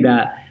could say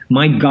that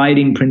my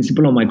guiding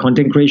principle on my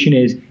content creation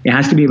is it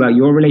has to be about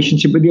your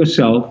relationship with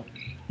yourself,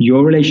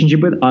 your relationship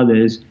with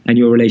others, and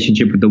your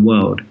relationship with the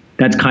world.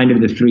 That's kind of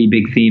the 3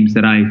 big themes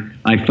that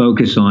I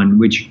focus on,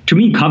 which to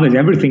me covers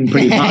everything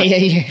pretty much.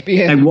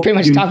 Yeah, pretty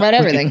much talk about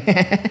everything.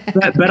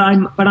 but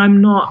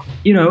I'm not,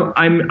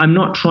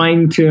 I'm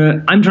trying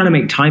to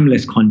make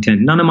timeless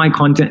content. None of my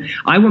content,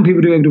 I want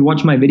people to be able to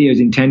watch my videos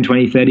in 10,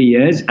 20, 30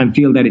 years and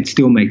feel that it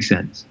still makes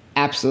sense.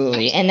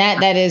 Absolutely. And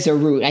that is a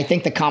root. I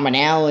think the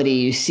commonality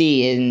you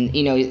see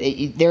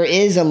in, there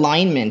is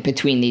alignment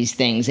between these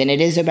things, and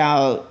it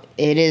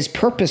is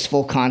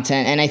purposeful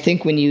content. And I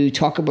think when you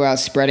talk about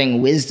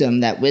spreading wisdom,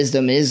 that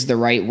wisdom is the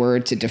right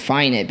word to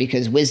define it,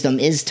 because wisdom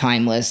is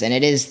timeless, and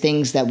it is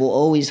things that will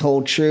always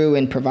hold true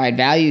and provide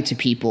value to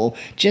people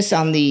just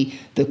on the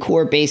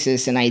core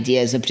basis and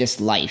ideas of just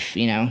life,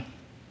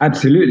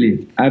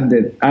 Absolutely.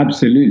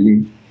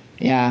 Absolutely.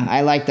 Yeah, I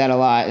like that a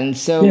lot. And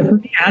so for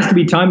me, it has to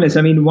be timeless.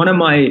 I mean, a lot of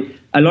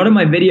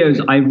my videos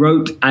I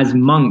wrote as a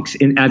monk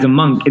in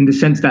the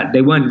sense that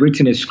they weren't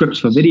written as scripts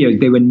for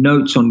videos. They were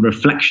notes on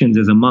reflections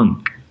as a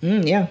monk.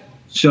 Yeah.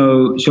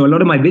 So a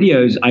lot of my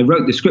videos, I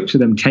wrote the scripts for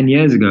them 8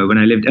 years ago when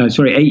I lived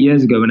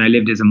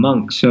as a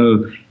monk.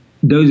 So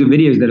those are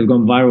videos that have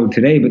gone viral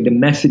today, but the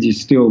message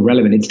is still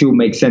relevant. It still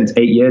makes sense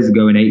 8 years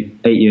ago and eight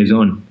years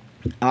on.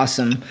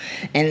 Awesome.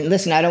 And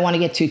listen, I don't want to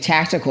get too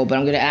tactical, but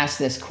I'm going to ask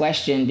this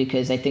question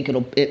because I think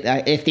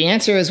if the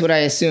answer is what I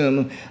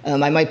assume,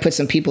 I might put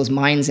some people's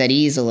minds at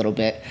ease a little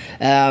bit.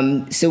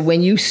 So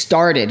when you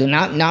started,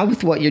 not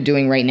with what you're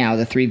doing right now,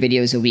 the 3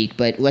 videos a week,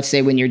 but let's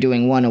say when you're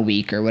doing 1 a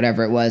week or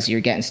whatever it was, you're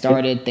getting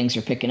started, things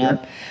are picking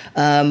up.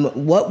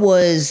 What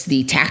was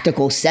the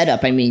tactical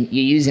setup? I mean,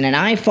 you're using an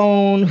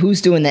iPhone.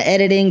 Who's doing the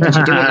editing? Did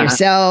you do it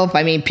yourself?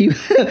 I mean,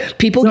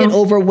 people get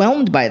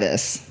overwhelmed by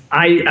this.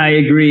 I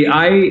agree.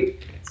 I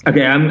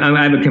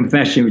have a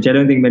confession, which I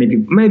don't think many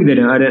people, maybe they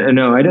don't, I don't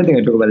know. I don't think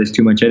I talk about this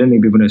too much. I don't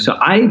think people know. So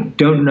I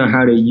don't know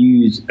how to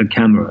use a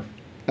camera.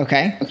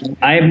 Okay.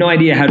 I have no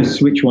idea how to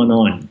switch one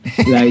on.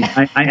 Like,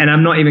 and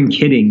I'm not even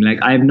kidding. Like,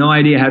 I have no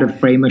idea how to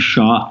frame a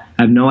shot.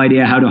 I have no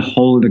idea how to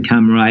hold a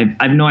camera. I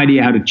have no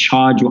idea how to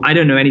charge. I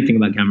don't know anything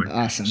about cameras.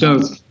 Awesome.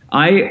 So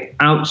I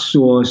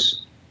outsource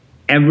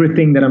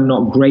everything that I'm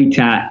not great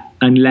at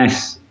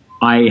unless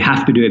I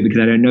have to do it because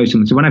I don't know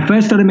someone. So when I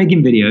first started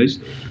making videos,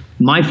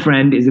 my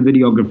friend is a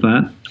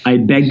videographer. I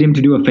begged him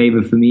to do a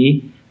favor for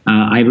me.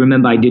 I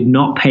remember I did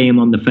not pay him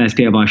on the first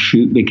day of our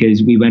shoot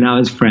because we went out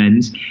as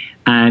friends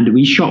and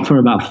we shot for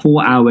about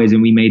 4 hours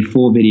and we made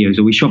 4 videos,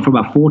 or we shot for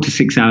about 4 to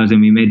 6 hours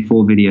and we made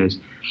 4 videos.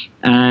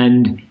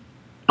 And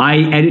I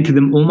edited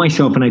them all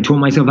myself and I taught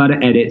myself how to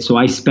edit. So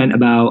I used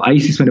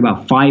to spend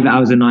about 5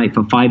 hours a night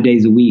for 5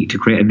 days a week to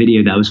create a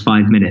video that was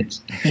 5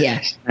 minutes.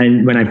 Yeah.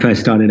 And when I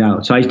first started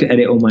out, so I used to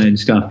edit all my own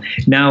stuff.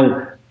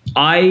 Now,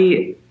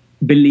 I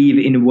believe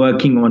in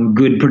working on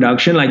good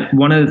production. Like,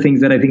 one of the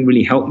things that I think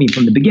really helped me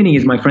from the beginning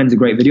is my friend's a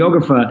great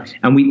videographer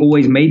and we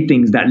always made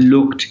things that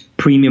looked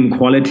premium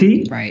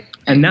quality. Right.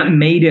 And that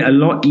made it a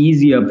lot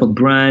easier for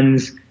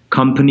brands,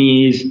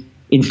 companies,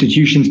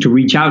 institutions to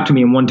reach out to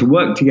me and want to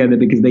work together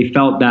because they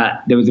felt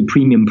that there was a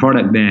premium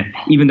product there,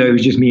 even though it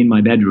was just me in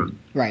my bedroom.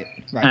 Right.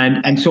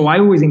 And so I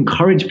always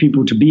encourage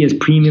people to be as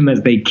premium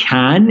as they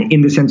can,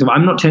 in the sense of,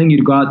 I'm not telling you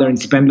to go out there and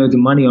spend loads of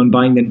money on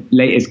buying the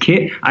latest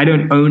kit. I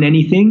don't own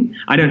anything.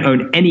 I don't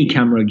own any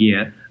camera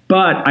gear.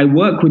 But I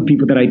work with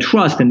people that I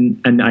trust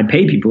and I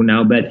pay people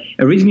now. But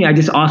originally I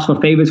just asked for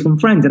favors from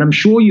friends. And I'm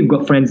sure you've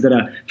got friends that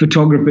are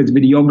photographers,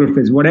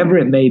 videographers, whatever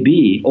it may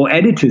be, or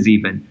editors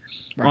even.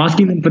 Right.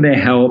 Asking them for their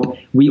help.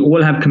 We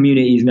all have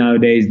communities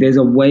nowadays. There's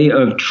a way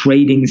of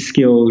trading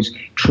skills,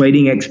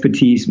 trading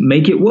expertise,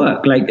 make it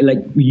work. Like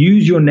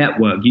use your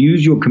network,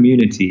 use your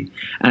community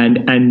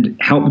and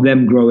help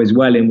them grow as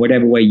well in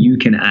whatever way you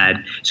can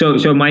add.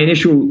 So my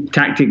initial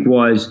tactic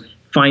was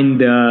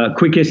find the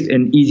quickest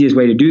and easiest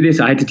way to do this.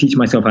 I had to teach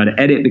myself how to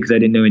edit because I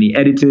didn't know any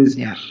editors.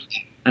 Yeah.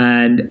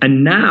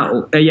 And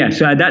now,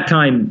 so at that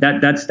time,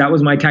 that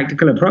was my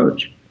tactical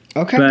approach.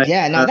 Okay. But,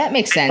 that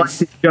makes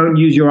sense. Don't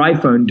use your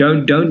iPhone.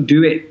 Don't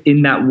do it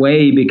in that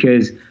way,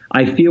 because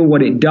I feel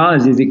what it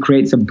does is it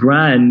creates a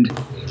brand.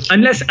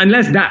 Unless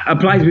that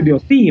applies with your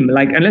theme,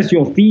 like unless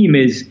your theme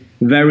is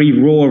very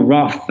raw,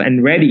 rough,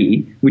 and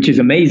ready, which is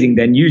amazing,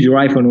 then use your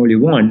iPhone all you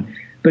want.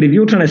 But if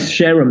you're trying to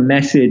share a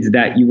message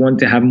that you want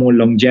to have more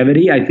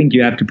longevity, I think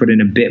you have to put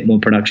in a bit more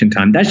production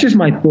time. That's just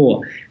my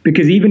thought.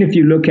 Because even if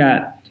you look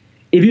at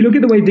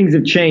the way things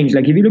have changed,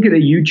 like if you look at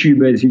the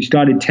YouTubers who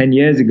started 10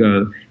 years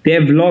ago,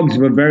 their vlogs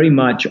were very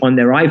much on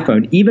their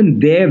iPhone. Even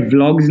their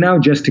vlogs now,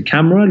 just to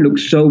camera, look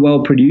so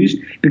well produced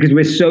because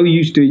we're so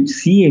used to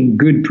seeing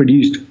good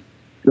produced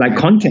like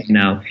content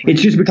now.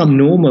 It's just become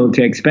normal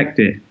to expect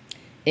it.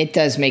 It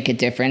does make a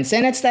difference.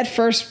 And it's that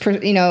first,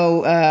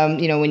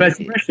 when first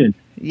impression.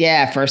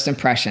 Yeah, first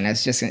impression.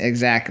 It's just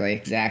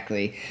exactly.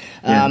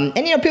 Yeah. And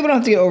people don't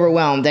have to get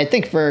overwhelmed. I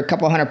think for a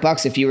couple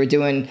 $100, if you were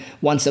doing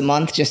once a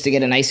month just to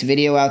get a nice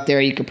video out there,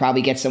 you could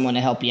probably get someone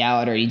to help you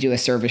out, or you do a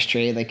service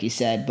trade, like you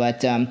said.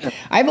 But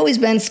I've always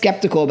been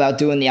skeptical about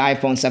doing the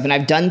iPhone stuff, and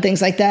I've done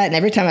things like that. And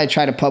every time I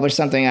try to publish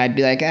something, I'd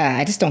be like,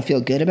 I just don't feel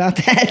good about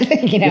that.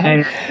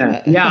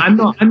 Yeah. I'm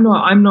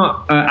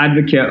not an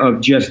advocate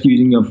of just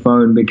using your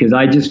phone, because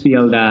I just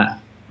feel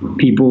that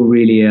people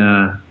really.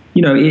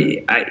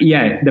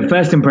 The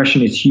first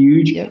impression is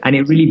huge, yep. And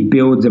it really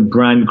builds a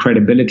brand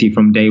credibility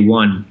from day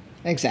one.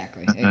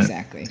 Exactly.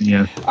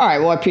 Yeah. All right.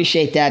 Well, I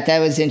appreciate that. That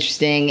was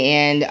interesting.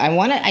 And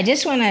I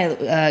just want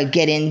to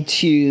get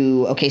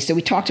into, okay, so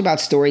we talked about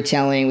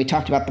storytelling. We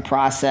talked about the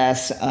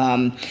process.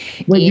 Do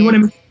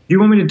you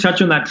want me to touch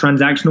on that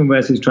transactional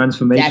versus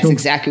transformational? That's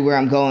exactly where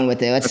I'm going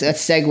with it. Let's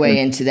segue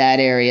into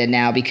that area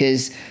now,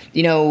 because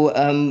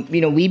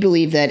we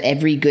believe that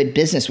every good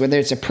business, whether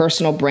it's a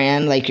personal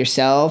brand like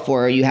yourself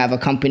or you have a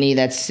company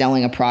that's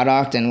selling a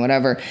product and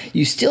whatever,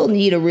 you still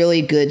need a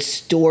really good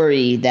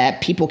story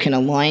that people can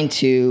align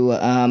to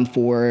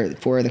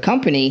for the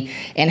company.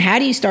 And how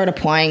do you start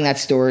applying that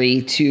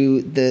story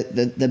to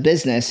the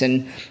business?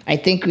 And I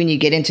think when you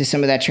get into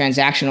some of that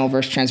transactional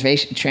versus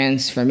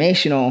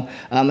transformational,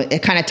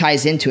 it kind of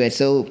ties into it.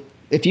 So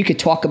if you could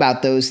talk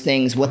about those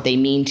things, what they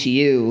mean to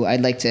you,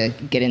 I'd like to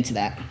get into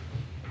that.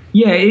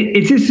 Yeah,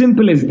 it's as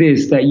simple as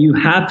this, that you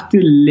have to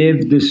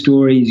live the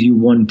stories you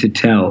want to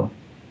tell,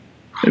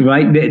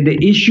 right? The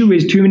issue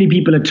is too many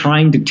people are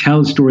trying to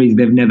tell stories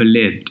they've never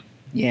lived.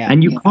 Yeah.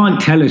 And you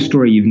can't tell a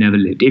story you've never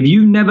lived. If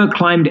you've never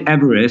climbed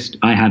Everest,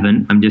 I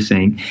haven't, I'm just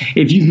saying.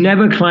 If you've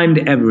never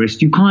climbed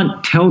Everest, you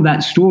can't tell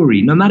that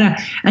story,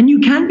 and you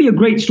can be a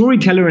great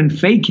storyteller and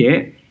fake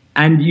it.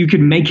 And you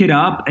could make it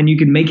up and you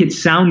could make it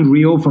sound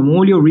real from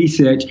all your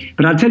research.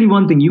 But I'll tell you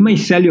one thing, you may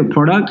sell your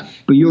product,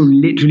 but you're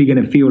literally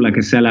going to feel like a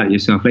sellout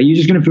yourself. Like, you're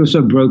just going to feel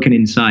so broken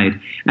inside.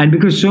 And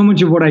because so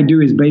much of what I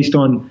do is based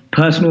on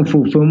personal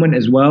fulfillment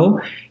as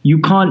well. You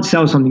can't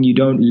sell something you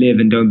don't live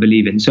and don't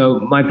believe in. So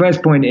my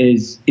first point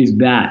is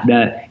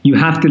that you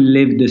have to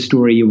live the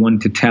story you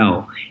want to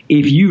tell.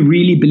 If you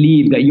really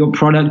believe that your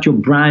product, your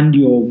brand,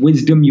 your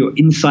wisdom, your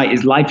insight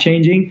is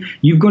life-changing,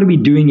 you've got to be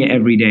doing it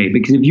every day.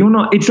 Because if you're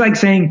not, it's like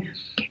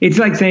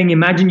saying,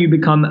 imagine you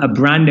become a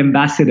brand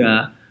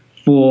ambassador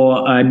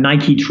for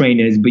Nike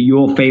trainers, but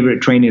your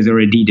favorite trainers are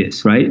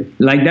Adidas, right?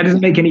 Like, that doesn't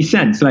make any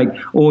sense. Like,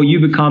 or you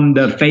become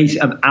the face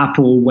of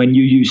Apple when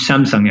you use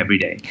Samsung every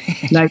day.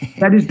 Like,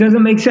 that just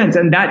doesn't make sense.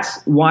 And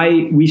that's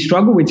why we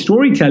struggle with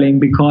storytelling,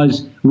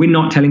 because we're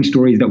not telling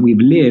stories that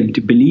we've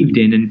lived, believed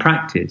in, and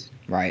practiced.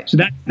 Right. So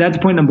that's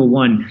point number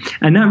one.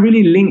 And that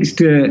really links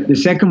to the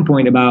second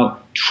point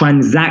about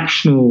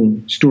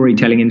transactional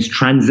storytelling and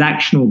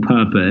transactional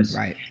purpose.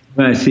 Right.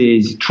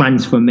 Versus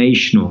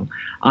transformational.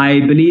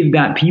 I believe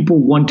that people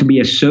want to be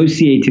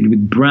associated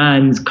with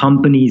brands,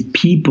 companies,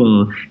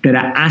 people that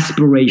are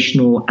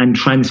aspirational and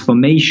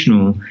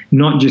transformational,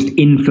 not just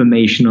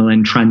informational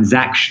and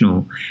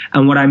transactional.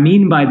 And what I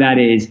mean by that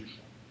is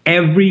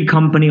every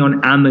company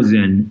on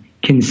Amazon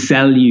can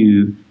sell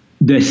you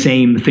the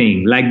same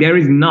thing. Like, there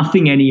is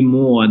nothing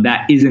anymore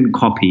that isn't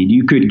copied.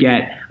 You could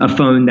get a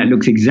phone that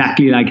looks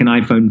exactly like an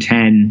iPhone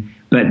 10,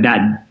 but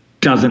that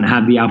doesn't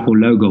have the Apple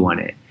logo on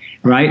it.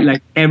 Right?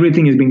 Like,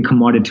 everything has been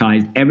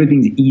commoditized.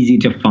 Everything's easy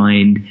to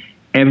find.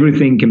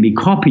 Everything can be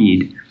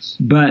copied.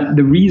 But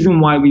the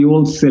reason why we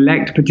all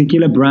select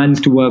particular brands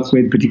to work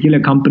with, particular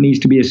companies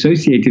to be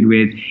associated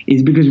with,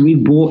 is because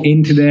we've bought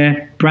into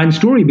their brand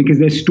story, because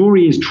their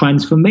story is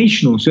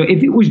transformational. So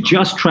if it was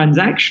just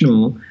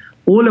transactional,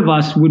 all of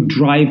us would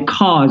drive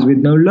cars with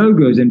no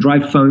logos and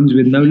drive phones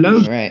with no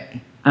logos. Right.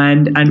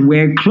 And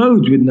wear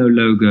clothes with no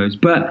logos.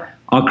 But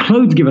our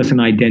clothes give us an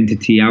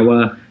identity.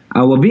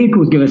 Our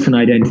vehicles give us an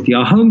identity.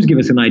 Our homes give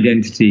us an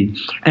identity.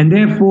 And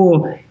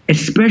therefore,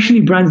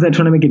 especially brands that are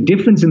trying to make a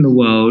difference in the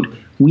world,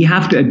 we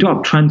have to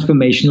adopt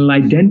transformational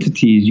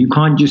identities. You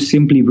can't just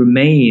simply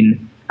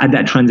remain at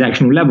that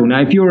transactional level.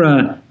 Now, if you're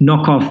a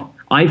knockoff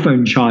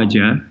iPhone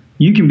charger,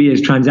 you can be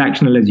as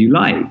transactional as you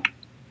like.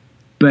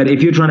 But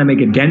if you're trying to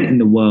make a dent in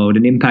the world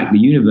and impact the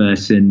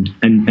universe and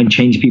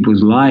change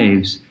people's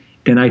lives,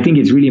 then I think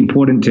it's really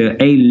important to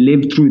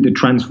live through the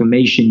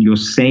transformation you're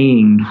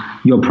saying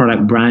your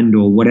product, brand,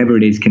 or whatever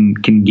it is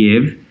can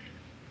give,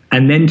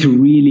 and then to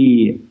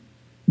really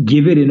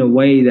give it in a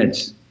way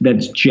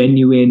that's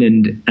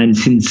genuine and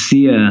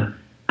sincere,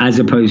 as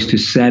opposed to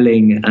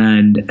selling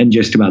and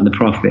just about the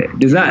profit.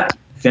 Does that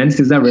sense?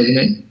 Does that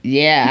resonate?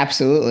 Yeah,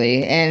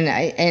 absolutely. And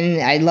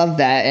I love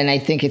that. And I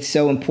think it's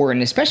so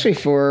important, especially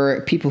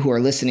for people who are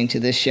listening to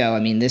this show. I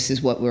mean, this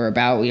is what we're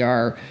about. We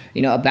are,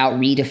 about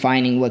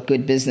redefining what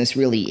good business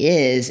really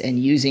is and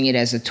using it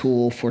as a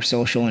tool for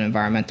social and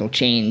environmental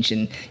change.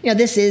 And,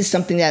 this is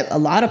something that a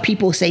lot of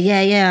people say,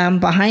 yeah, I'm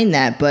behind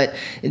that, but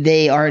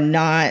they are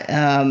not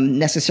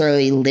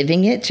necessarily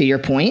living it, to your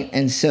point.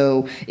 And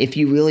so if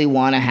you really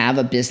want to have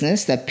a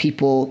business that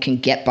people can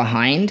get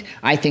behind,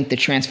 I think the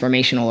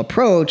transformational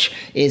approach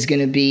is going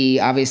to be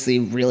obviously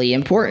really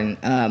important.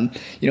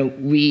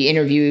 We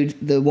interviewed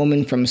the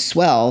woman from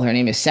Swell. Her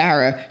name is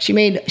Sarah.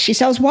 She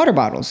sells water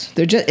bottles.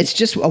 It's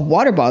just a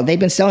water bottle. They've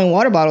been selling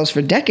water bottles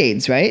for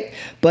decades, right?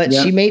 But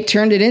yeah. She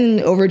turned it in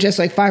over just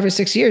like 5 or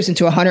 6 years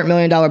into $100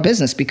 million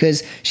business,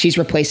 because she's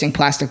replacing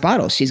plastic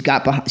bottles. She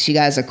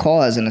has a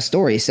cause and a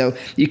story. So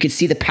you could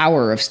see the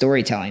power of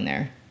storytelling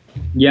there.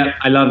 Yeah,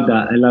 I love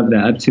that.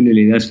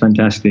 Absolutely. That's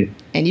fantastic.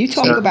 And you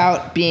talk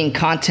about being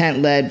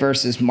content-led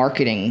versus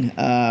marketing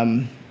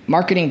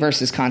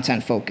versus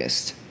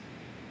content-focused.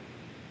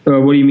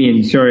 What do you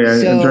mean?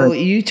 Sorry.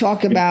 You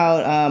talk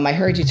about, I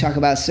heard you talk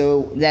about,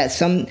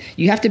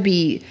 you have to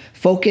be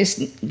focused,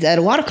 that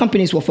a lot of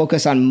companies will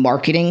focus on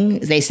marketing.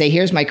 They say,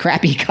 here's my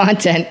crappy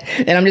content,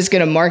 and I'm just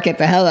going to market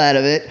the hell out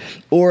of it.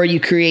 Or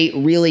you create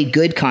really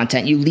good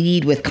content. You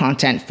lead with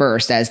content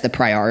first as the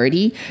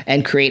priority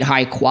and create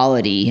high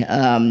quality.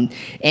 And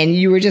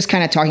you were just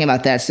kind of talking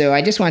about that. So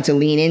I just wanted to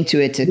lean into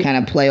it to kind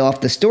of play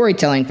off the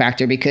storytelling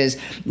factor, because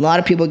a lot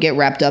of people get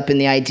wrapped up in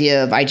the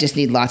idea of, I just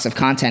need lots of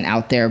content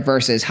out there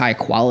versus high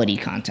quality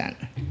content.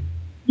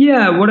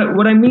 Yeah,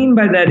 what I mean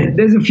by that,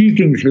 there's a few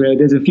things here.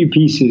 There's a few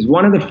pieces.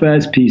 One of the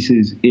first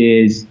pieces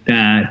is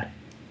that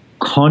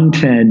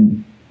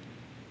content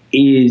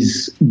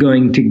is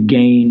going to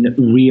gain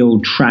real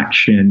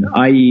traction.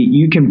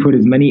 You can put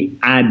as many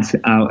ads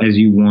out as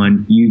you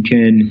want. You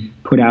can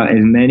put out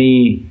as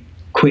many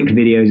quick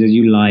videos as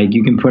you like.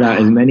 You can put out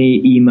as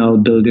many email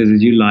builders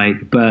as you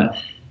like, but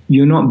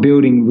you're not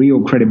building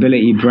real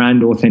credibility,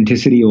 brand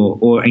authenticity,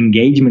 or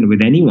engagement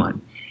with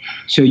anyone.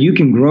 So you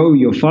can grow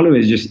your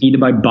followers just either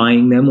by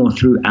buying them or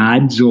through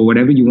ads or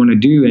whatever you want to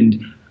do.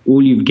 And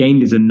all you've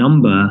gained is a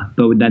number,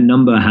 but that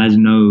number has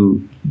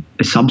no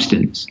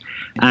substance.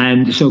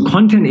 And so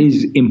content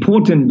is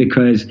important,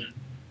 because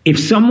if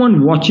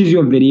someone watches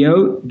your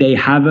video, they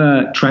have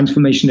a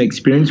transformational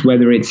experience,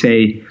 whether it's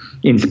a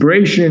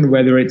inspiration,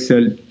 whether it's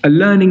a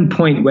learning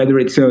point, whether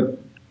it's a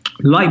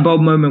light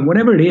bulb moment,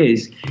 whatever it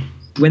is.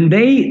 When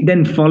they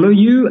then follow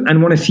you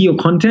and want to see your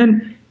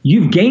content,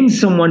 you've gained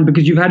someone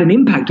because you've had an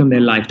impact on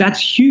their life. That's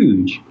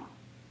huge.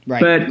 Right.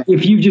 But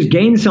if you just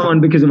gain someone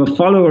because of a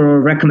follower or a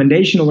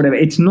recommendation or whatever,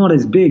 it's not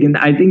as big. And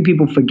I think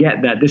people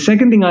forget that. The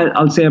second thing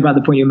I'll say about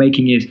the point you're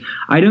making is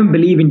I don't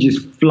believe in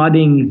just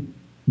flooding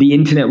the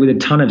internet with a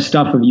ton of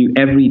stuff of you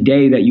every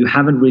day that you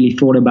haven't really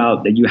thought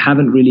about, that you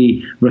haven't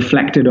really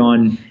reflected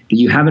on, that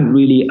you haven't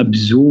really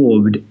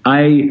absorbed.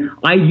 I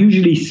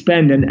usually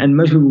spend, and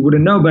most people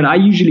wouldn't know, but I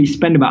usually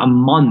spend about a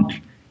month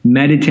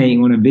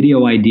meditating on a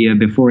video idea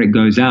before it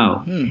goes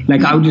out.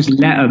 Like I'll just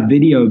let a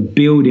video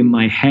build in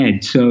my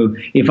head. So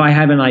if I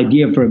have an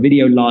idea for a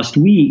video last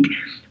week,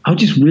 I'll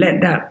just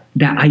let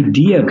that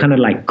idea kind of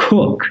like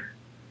cook.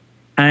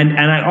 And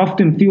I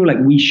often feel like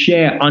we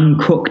share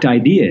uncooked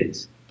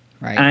ideas.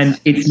 Right. And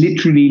it's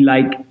literally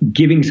like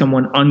giving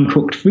someone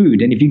uncooked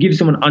food. And if you give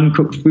someone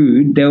uncooked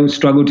food, they'll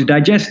struggle to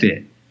digest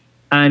it.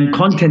 And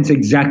content's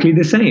exactly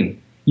the same.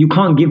 You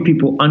can't give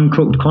people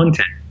uncooked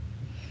content.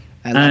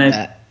 I love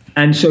that.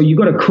 And so you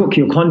got to cook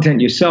your content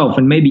yourself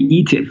and maybe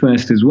eat it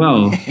first as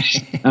well.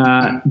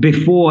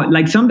 Before,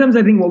 like sometimes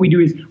I think what we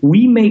do is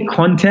we make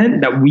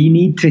content that we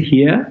need to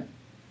hear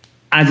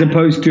as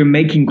opposed to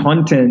making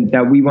content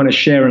that we want to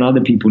share and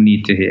other people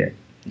need to hear.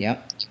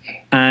 Yep.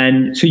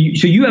 And so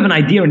you have an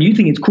idea and you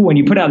think it's cool and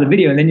you put out the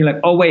video and then you're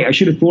like, oh wait, I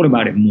should have thought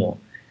about it more.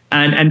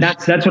 And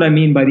that's what I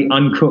mean by the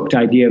uncooked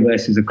idea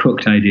versus a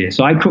cooked idea.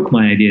 So I cook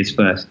my ideas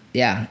first.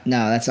 Yeah,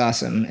 no, that's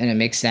awesome. And it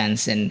makes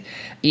sense. And,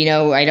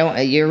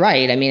 you're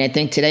right. I mean, I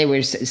think today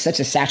there's such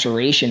a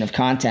saturation of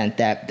content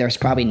that there's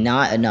probably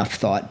not enough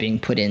thought being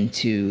put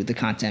into the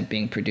content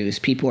being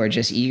produced. People are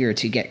just eager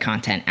to get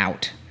content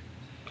out.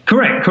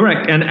 Correct.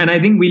 And I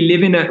think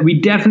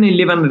we definitely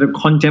live under the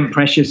content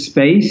pressure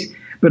space.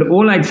 But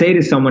all I'd say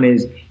to someone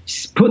is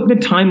put the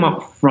time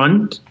up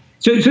front.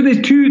 So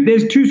there's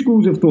two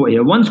schools of thought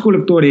here. One school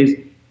of thought is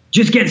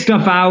just get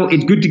stuff out.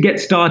 It's good to get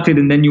started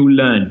and then you'll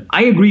learn.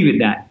 I agree with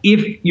that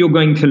if you're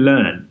going to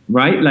learn,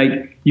 right?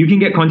 Like you can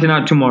get content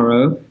out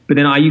tomorrow, but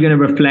then are you going to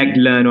reflect,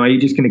 learn, or are you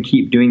just going to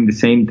keep doing the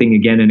same thing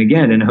again and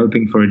again and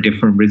hoping for a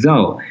different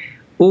result?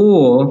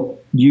 Or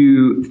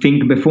you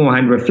think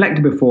beforehand,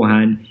 reflect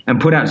beforehand, and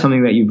put out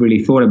something that you've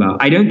really thought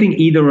about. I don't think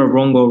either are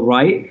wrong or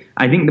right.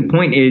 I think the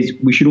point is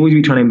we should always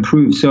be trying to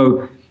improve.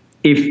 So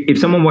if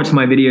someone watches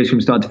my videos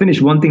from start to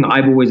finish, one thing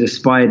I've always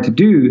aspired to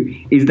do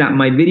is that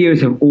my videos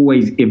have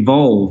always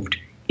evolved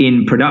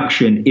in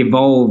production,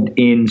 evolved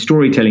in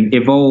storytelling,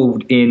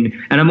 and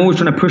I'm always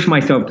trying to push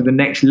myself to the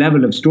next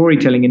level of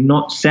storytelling and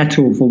not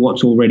settle for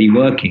what's already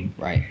working.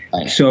 Right.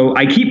 So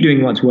I keep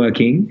doing what's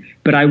working,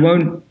 but I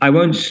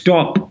won't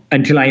stop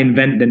until I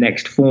invent the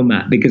next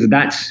format, because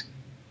that's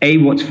A,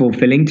 what's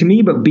fulfilling to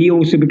me, but B,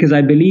 also because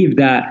I believe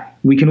that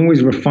we can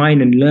always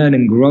refine and learn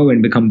and grow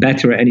and become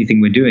better at anything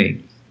we're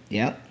doing.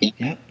 Yep.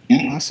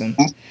 Awesome.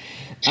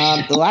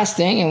 The last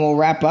thing, and we'll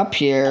wrap up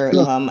here,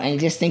 I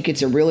just think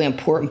it's a really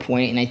important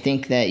point, and I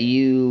think that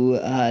you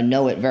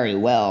know it very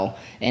well,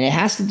 and it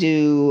has to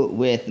do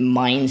with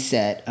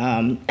mindset.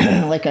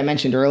 Like I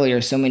mentioned earlier,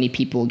 so many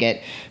people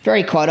get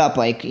very caught up,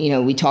 like,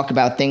 we talk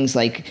about things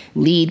like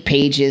lead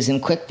pages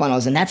and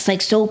ClickFunnels, and that's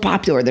like so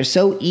popular. They're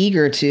so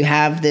eager to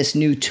have this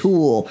new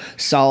tool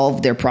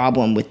solve their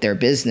problem with their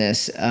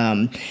business.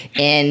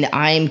 And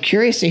I'm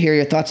curious to hear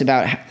your thoughts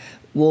about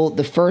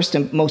the first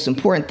and most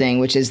important thing,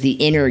 which is the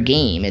inner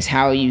game, is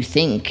how you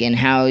think and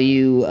how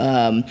you,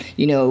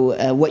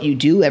 what you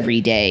do every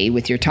day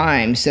with your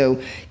time.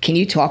 So can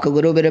you talk a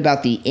little bit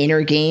about the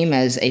inner game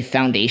as a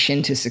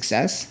foundation to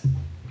success?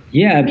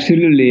 Yeah,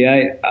 absolutely.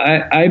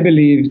 I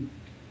believe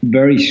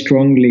very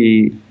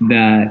strongly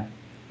that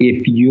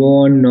if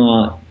you're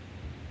not,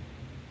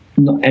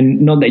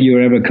 and not that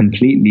you're ever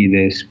completely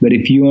this, but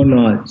if you're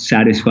not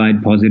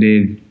satisfied,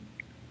 positive,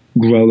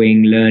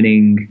 growing,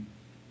 learning,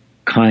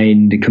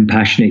 kind,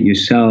 compassionate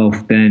yourself,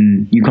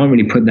 then you can't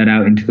really put that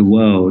out into the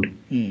world.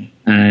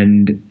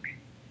 And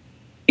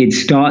it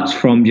starts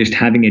from just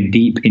having a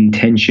deep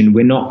intention.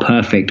 We're not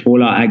perfect.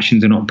 All our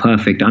actions are not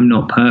perfect. I'm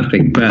not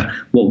perfect. But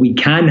what we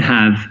can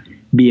have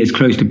be as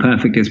close to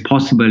perfect as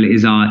possible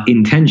is our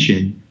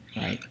intention.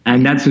 Right.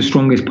 And that's the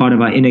strongest part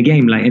of our inner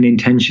game. Like an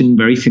intention,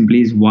 very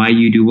simply, is why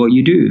you do what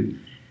you do.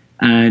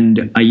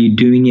 And are you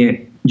doing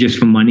it just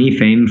for money,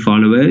 fame,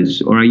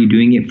 followers, or are you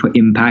doing it for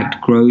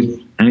impact, growth,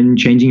 and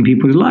changing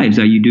people's lives?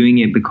 Are you doing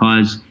it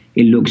because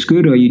it looks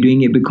good, or are you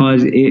doing it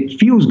because it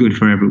feels good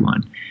for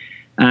everyone?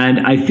 And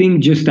I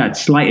think just that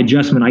slight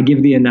adjustment, I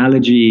give the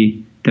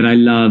analogy that I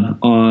love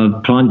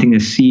of planting a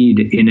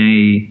seed in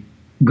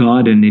a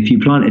garden. If you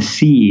plant a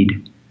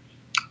seed,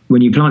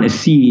 when you plant a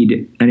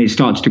seed and it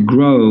starts to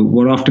grow,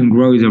 what often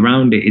grows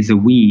around it is a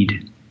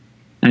weed.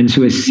 And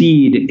so a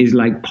seed is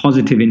like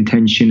positive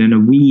intention and a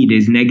weed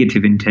is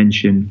negative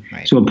intention.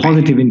 Right. So a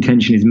positive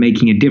intention is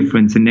making a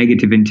difference. A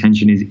negative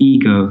intention is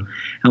ego.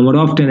 And what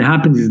often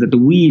happens is that the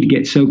weed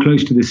gets so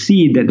close to the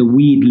seed that the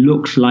weed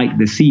looks like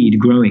the seed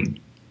growing.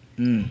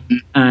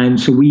 And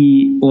so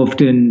we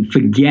often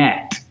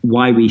forget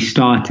why we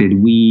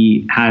started.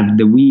 We have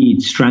the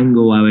weed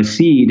strangle our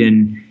seed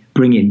and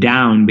bring it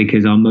down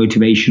because our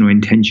motivation or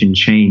intention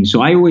change.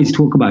 So I always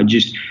talk about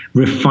just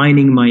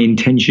refining my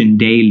intention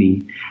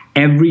daily.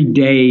 Every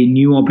day,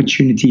 new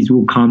opportunities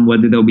will come,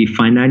 whether they'll be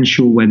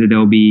financial, whether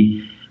they'll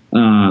be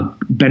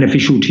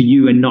beneficial to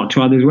you and not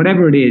to others,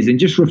 whatever it is. And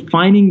just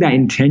refining that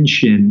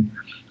intention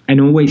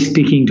and always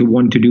sticking to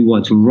want to do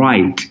what's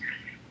right.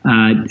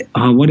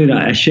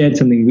 I shared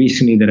something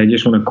recently that I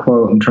just want to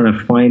quote. I'm trying to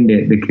find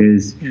it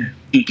because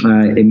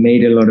it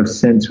made a lot of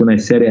sense when I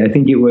said it. I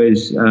think it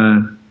was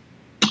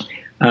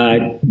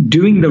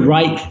doing the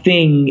right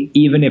thing,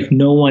 even if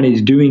no one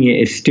is doing it,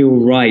 is still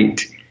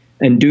right.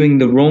 And doing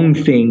the wrong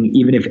thing,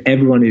 even if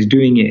everyone is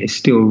doing it, is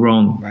still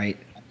wrong. Right.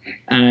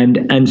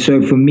 And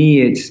so for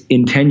me, it's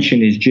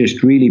intention is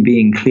just really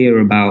being clear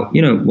about,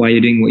 why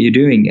you're doing what you're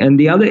doing. And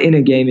the other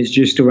inner game is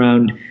just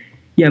around,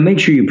 make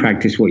sure you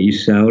practice what you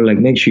sell, like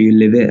make sure you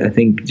live it. I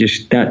think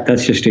just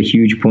that's just a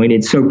huge point.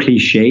 It's so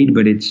cliched,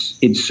 but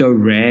it's so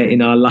rare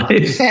in our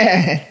lives.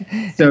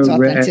 It's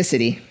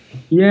authenticity.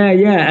 Rare.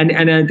 Yeah.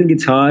 And I think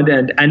it's hard.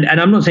 And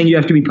I'm not saying you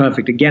have to be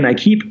perfect. Again, I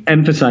keep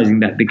emphasizing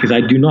that because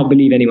I do not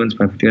believe anyone's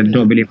perfect. I do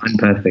not believe I'm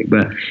perfect,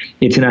 but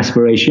it's an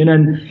aspiration.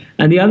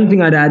 And the other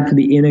thing I'd add to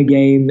the inner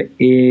game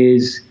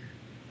is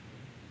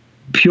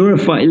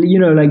purify,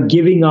 like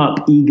giving up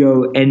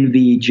ego,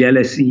 envy,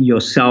 jealousy,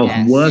 yourself,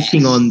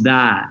 working on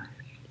that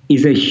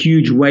is a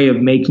huge way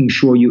of making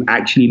sure you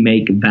actually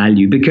make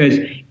value. Because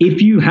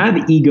if you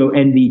have ego,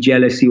 envy,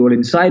 jealousy all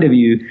inside of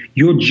you,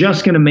 you're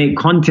just going to make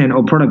content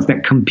or products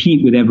that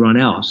compete with everyone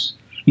else.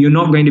 You're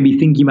not going to be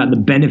thinking about the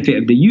benefit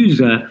of the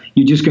user.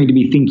 You're just going to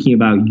be thinking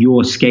about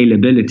your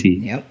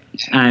scalability. Yep.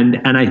 And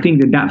I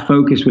think that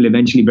focus will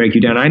eventually break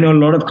you down. I know a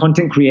lot of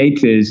content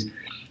creators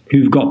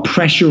who've got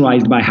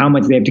pressurized by how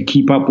much they have to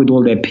keep up with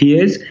all their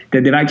peers,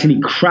 that they've actually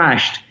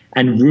crashed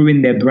and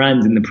ruined their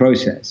brands in the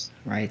process.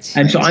 Right.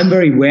 And so I'm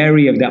very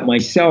wary of that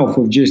myself,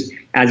 of just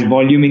as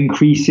volume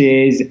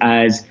increases,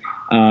 as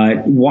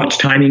watch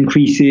time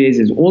increases,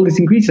 as all this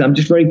increases, I'm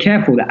just very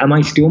careful that am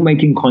I still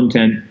making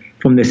content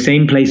from the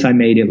same place I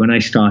made it when I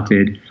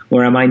started,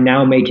 or am I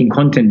now making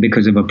content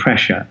because of a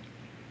pressure?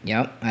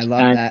 Yep, I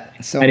love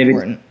that. So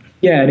important.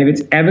 And if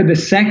it's ever the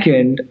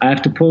second, I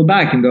have to pull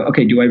back and go,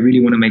 okay, do I really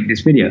want to make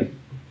this video?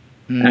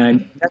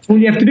 And that's all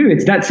you have to do.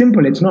 It's that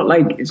simple. It's not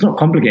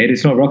complicated.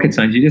 It's not rocket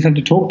science. You just have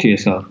to talk to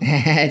yourself.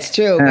 It's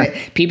true. But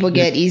people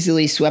get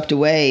easily swept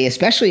away,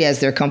 especially as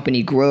their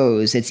company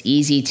grows. It's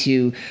easy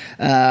to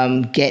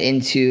get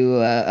into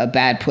a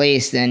bad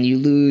place. Then you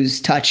lose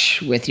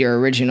touch with your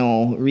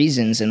original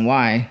reasons and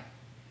why.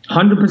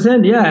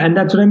 100%. Yeah. And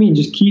that's what I mean.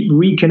 Just keep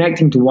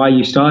reconnecting to why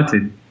you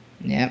started.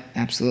 Yeah,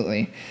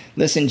 absolutely.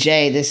 Listen,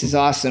 Jay, this is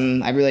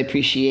awesome. I really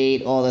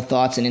appreciate all the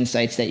thoughts and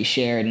insights that you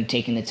shared and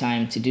taking the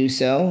time to do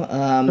so.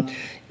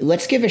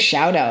 Let's give a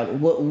shout out.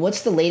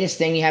 What's the latest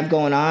thing you have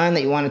going on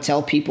that you want to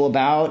tell people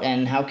about,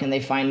 and how can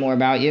they find more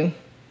about you?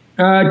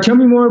 Tell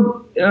me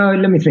more.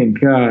 Let me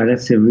think.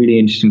 That's a really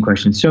interesting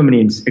question. So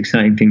many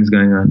exciting things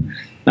going on.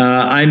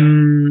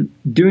 I'm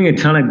doing a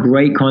ton of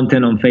great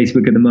content on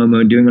Facebook at the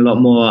moment, doing a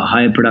lot more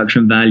higher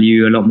production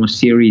value, a lot more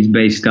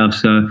series-based stuff.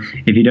 So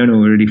if you don't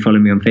already follow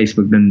me on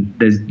Facebook, then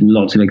there's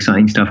lots of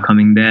exciting stuff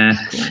coming there.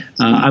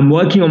 I'm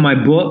working on my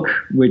book,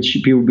 which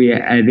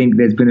I think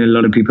there's been a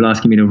lot of people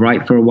asking me to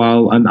write for a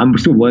while. I'm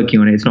still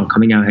working on it. It's not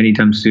coming out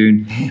anytime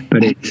soon,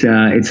 but it's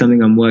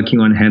something I'm working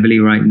on heavily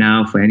right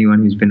now for anyone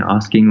who's been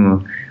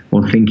asking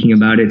or thinking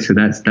about it. So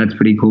that's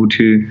pretty cool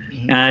too.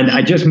 And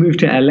I just moved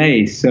to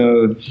LA,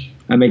 so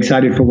I'm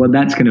excited for what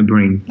that's going to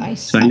bring.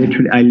 Nice. So I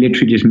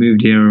literally just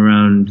moved here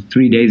around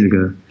 3 days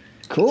ago.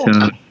 Cool.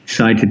 So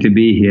excited to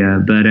be here.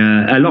 But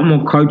a lot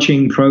more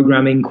coaching,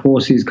 programming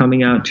courses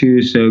coming out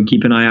too. So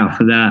keep an eye out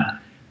for that.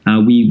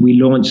 We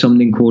launched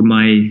something called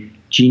my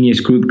Genius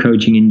Group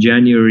Coaching in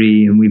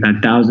January, and we've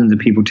had thousands of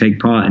people take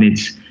part, and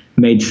it's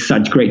made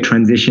such great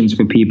transitions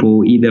for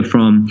people, either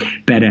from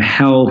better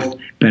health,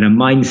 better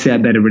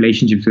mindset, better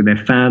relationships with their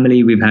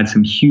family. We've had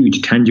some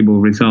huge tangible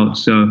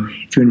results. So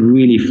it's been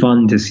really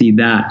fun to see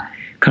that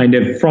kind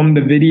of from the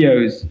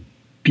videos,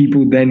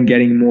 people then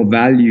getting more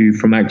value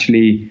from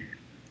actually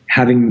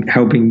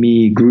helping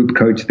me group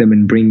coach them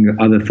and bring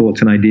other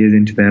thoughts and ideas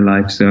into their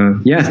life. So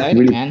yeah. Exciting,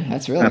 really, man.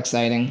 That's real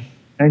exciting.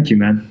 Thank you,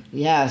 man.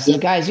 Yeah, so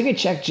guys, you can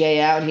check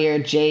Jay out here,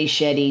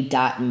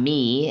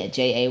 jayshetty.me,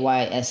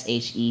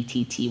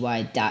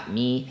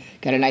 JAYSHETTY.me.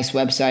 Got a nice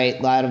website,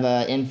 a lot of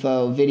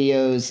info,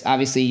 videos,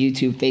 obviously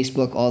YouTube,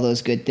 Facebook, all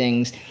those good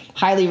things.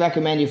 Highly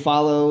recommend you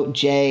follow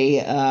Jay.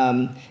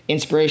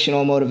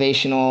 Inspirational,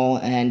 motivational,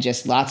 and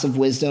just lots of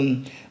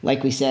wisdom.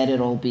 Like we said,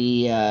 it'll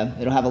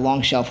have a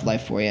long shelf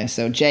life for you.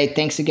 So Jay,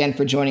 thanks again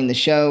for joining the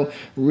show.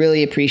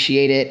 Really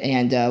appreciate it,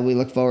 and we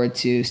look forward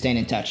to staying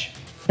in touch.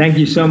 Thank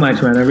you so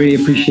much, man. I really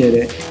appreciate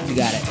it. You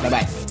got it.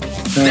 Bye-bye.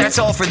 That's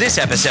all for this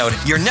episode.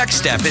 Your next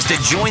step is to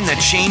join the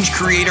Change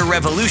Creator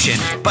Revolution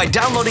by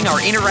downloading our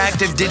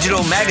interactive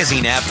digital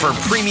magazine app for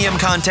premium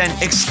content,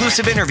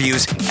 exclusive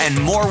interviews, and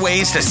more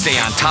ways to stay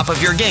on top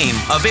of your game.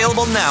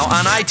 Available now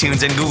on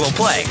iTunes and Google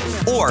Play.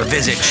 Or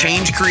visit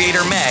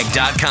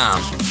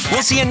changecreatormag.com.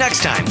 We'll see you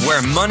next time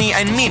where money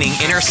and meaning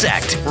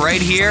intersect,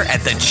 right here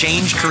at the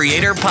Change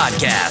Creator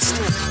Podcast.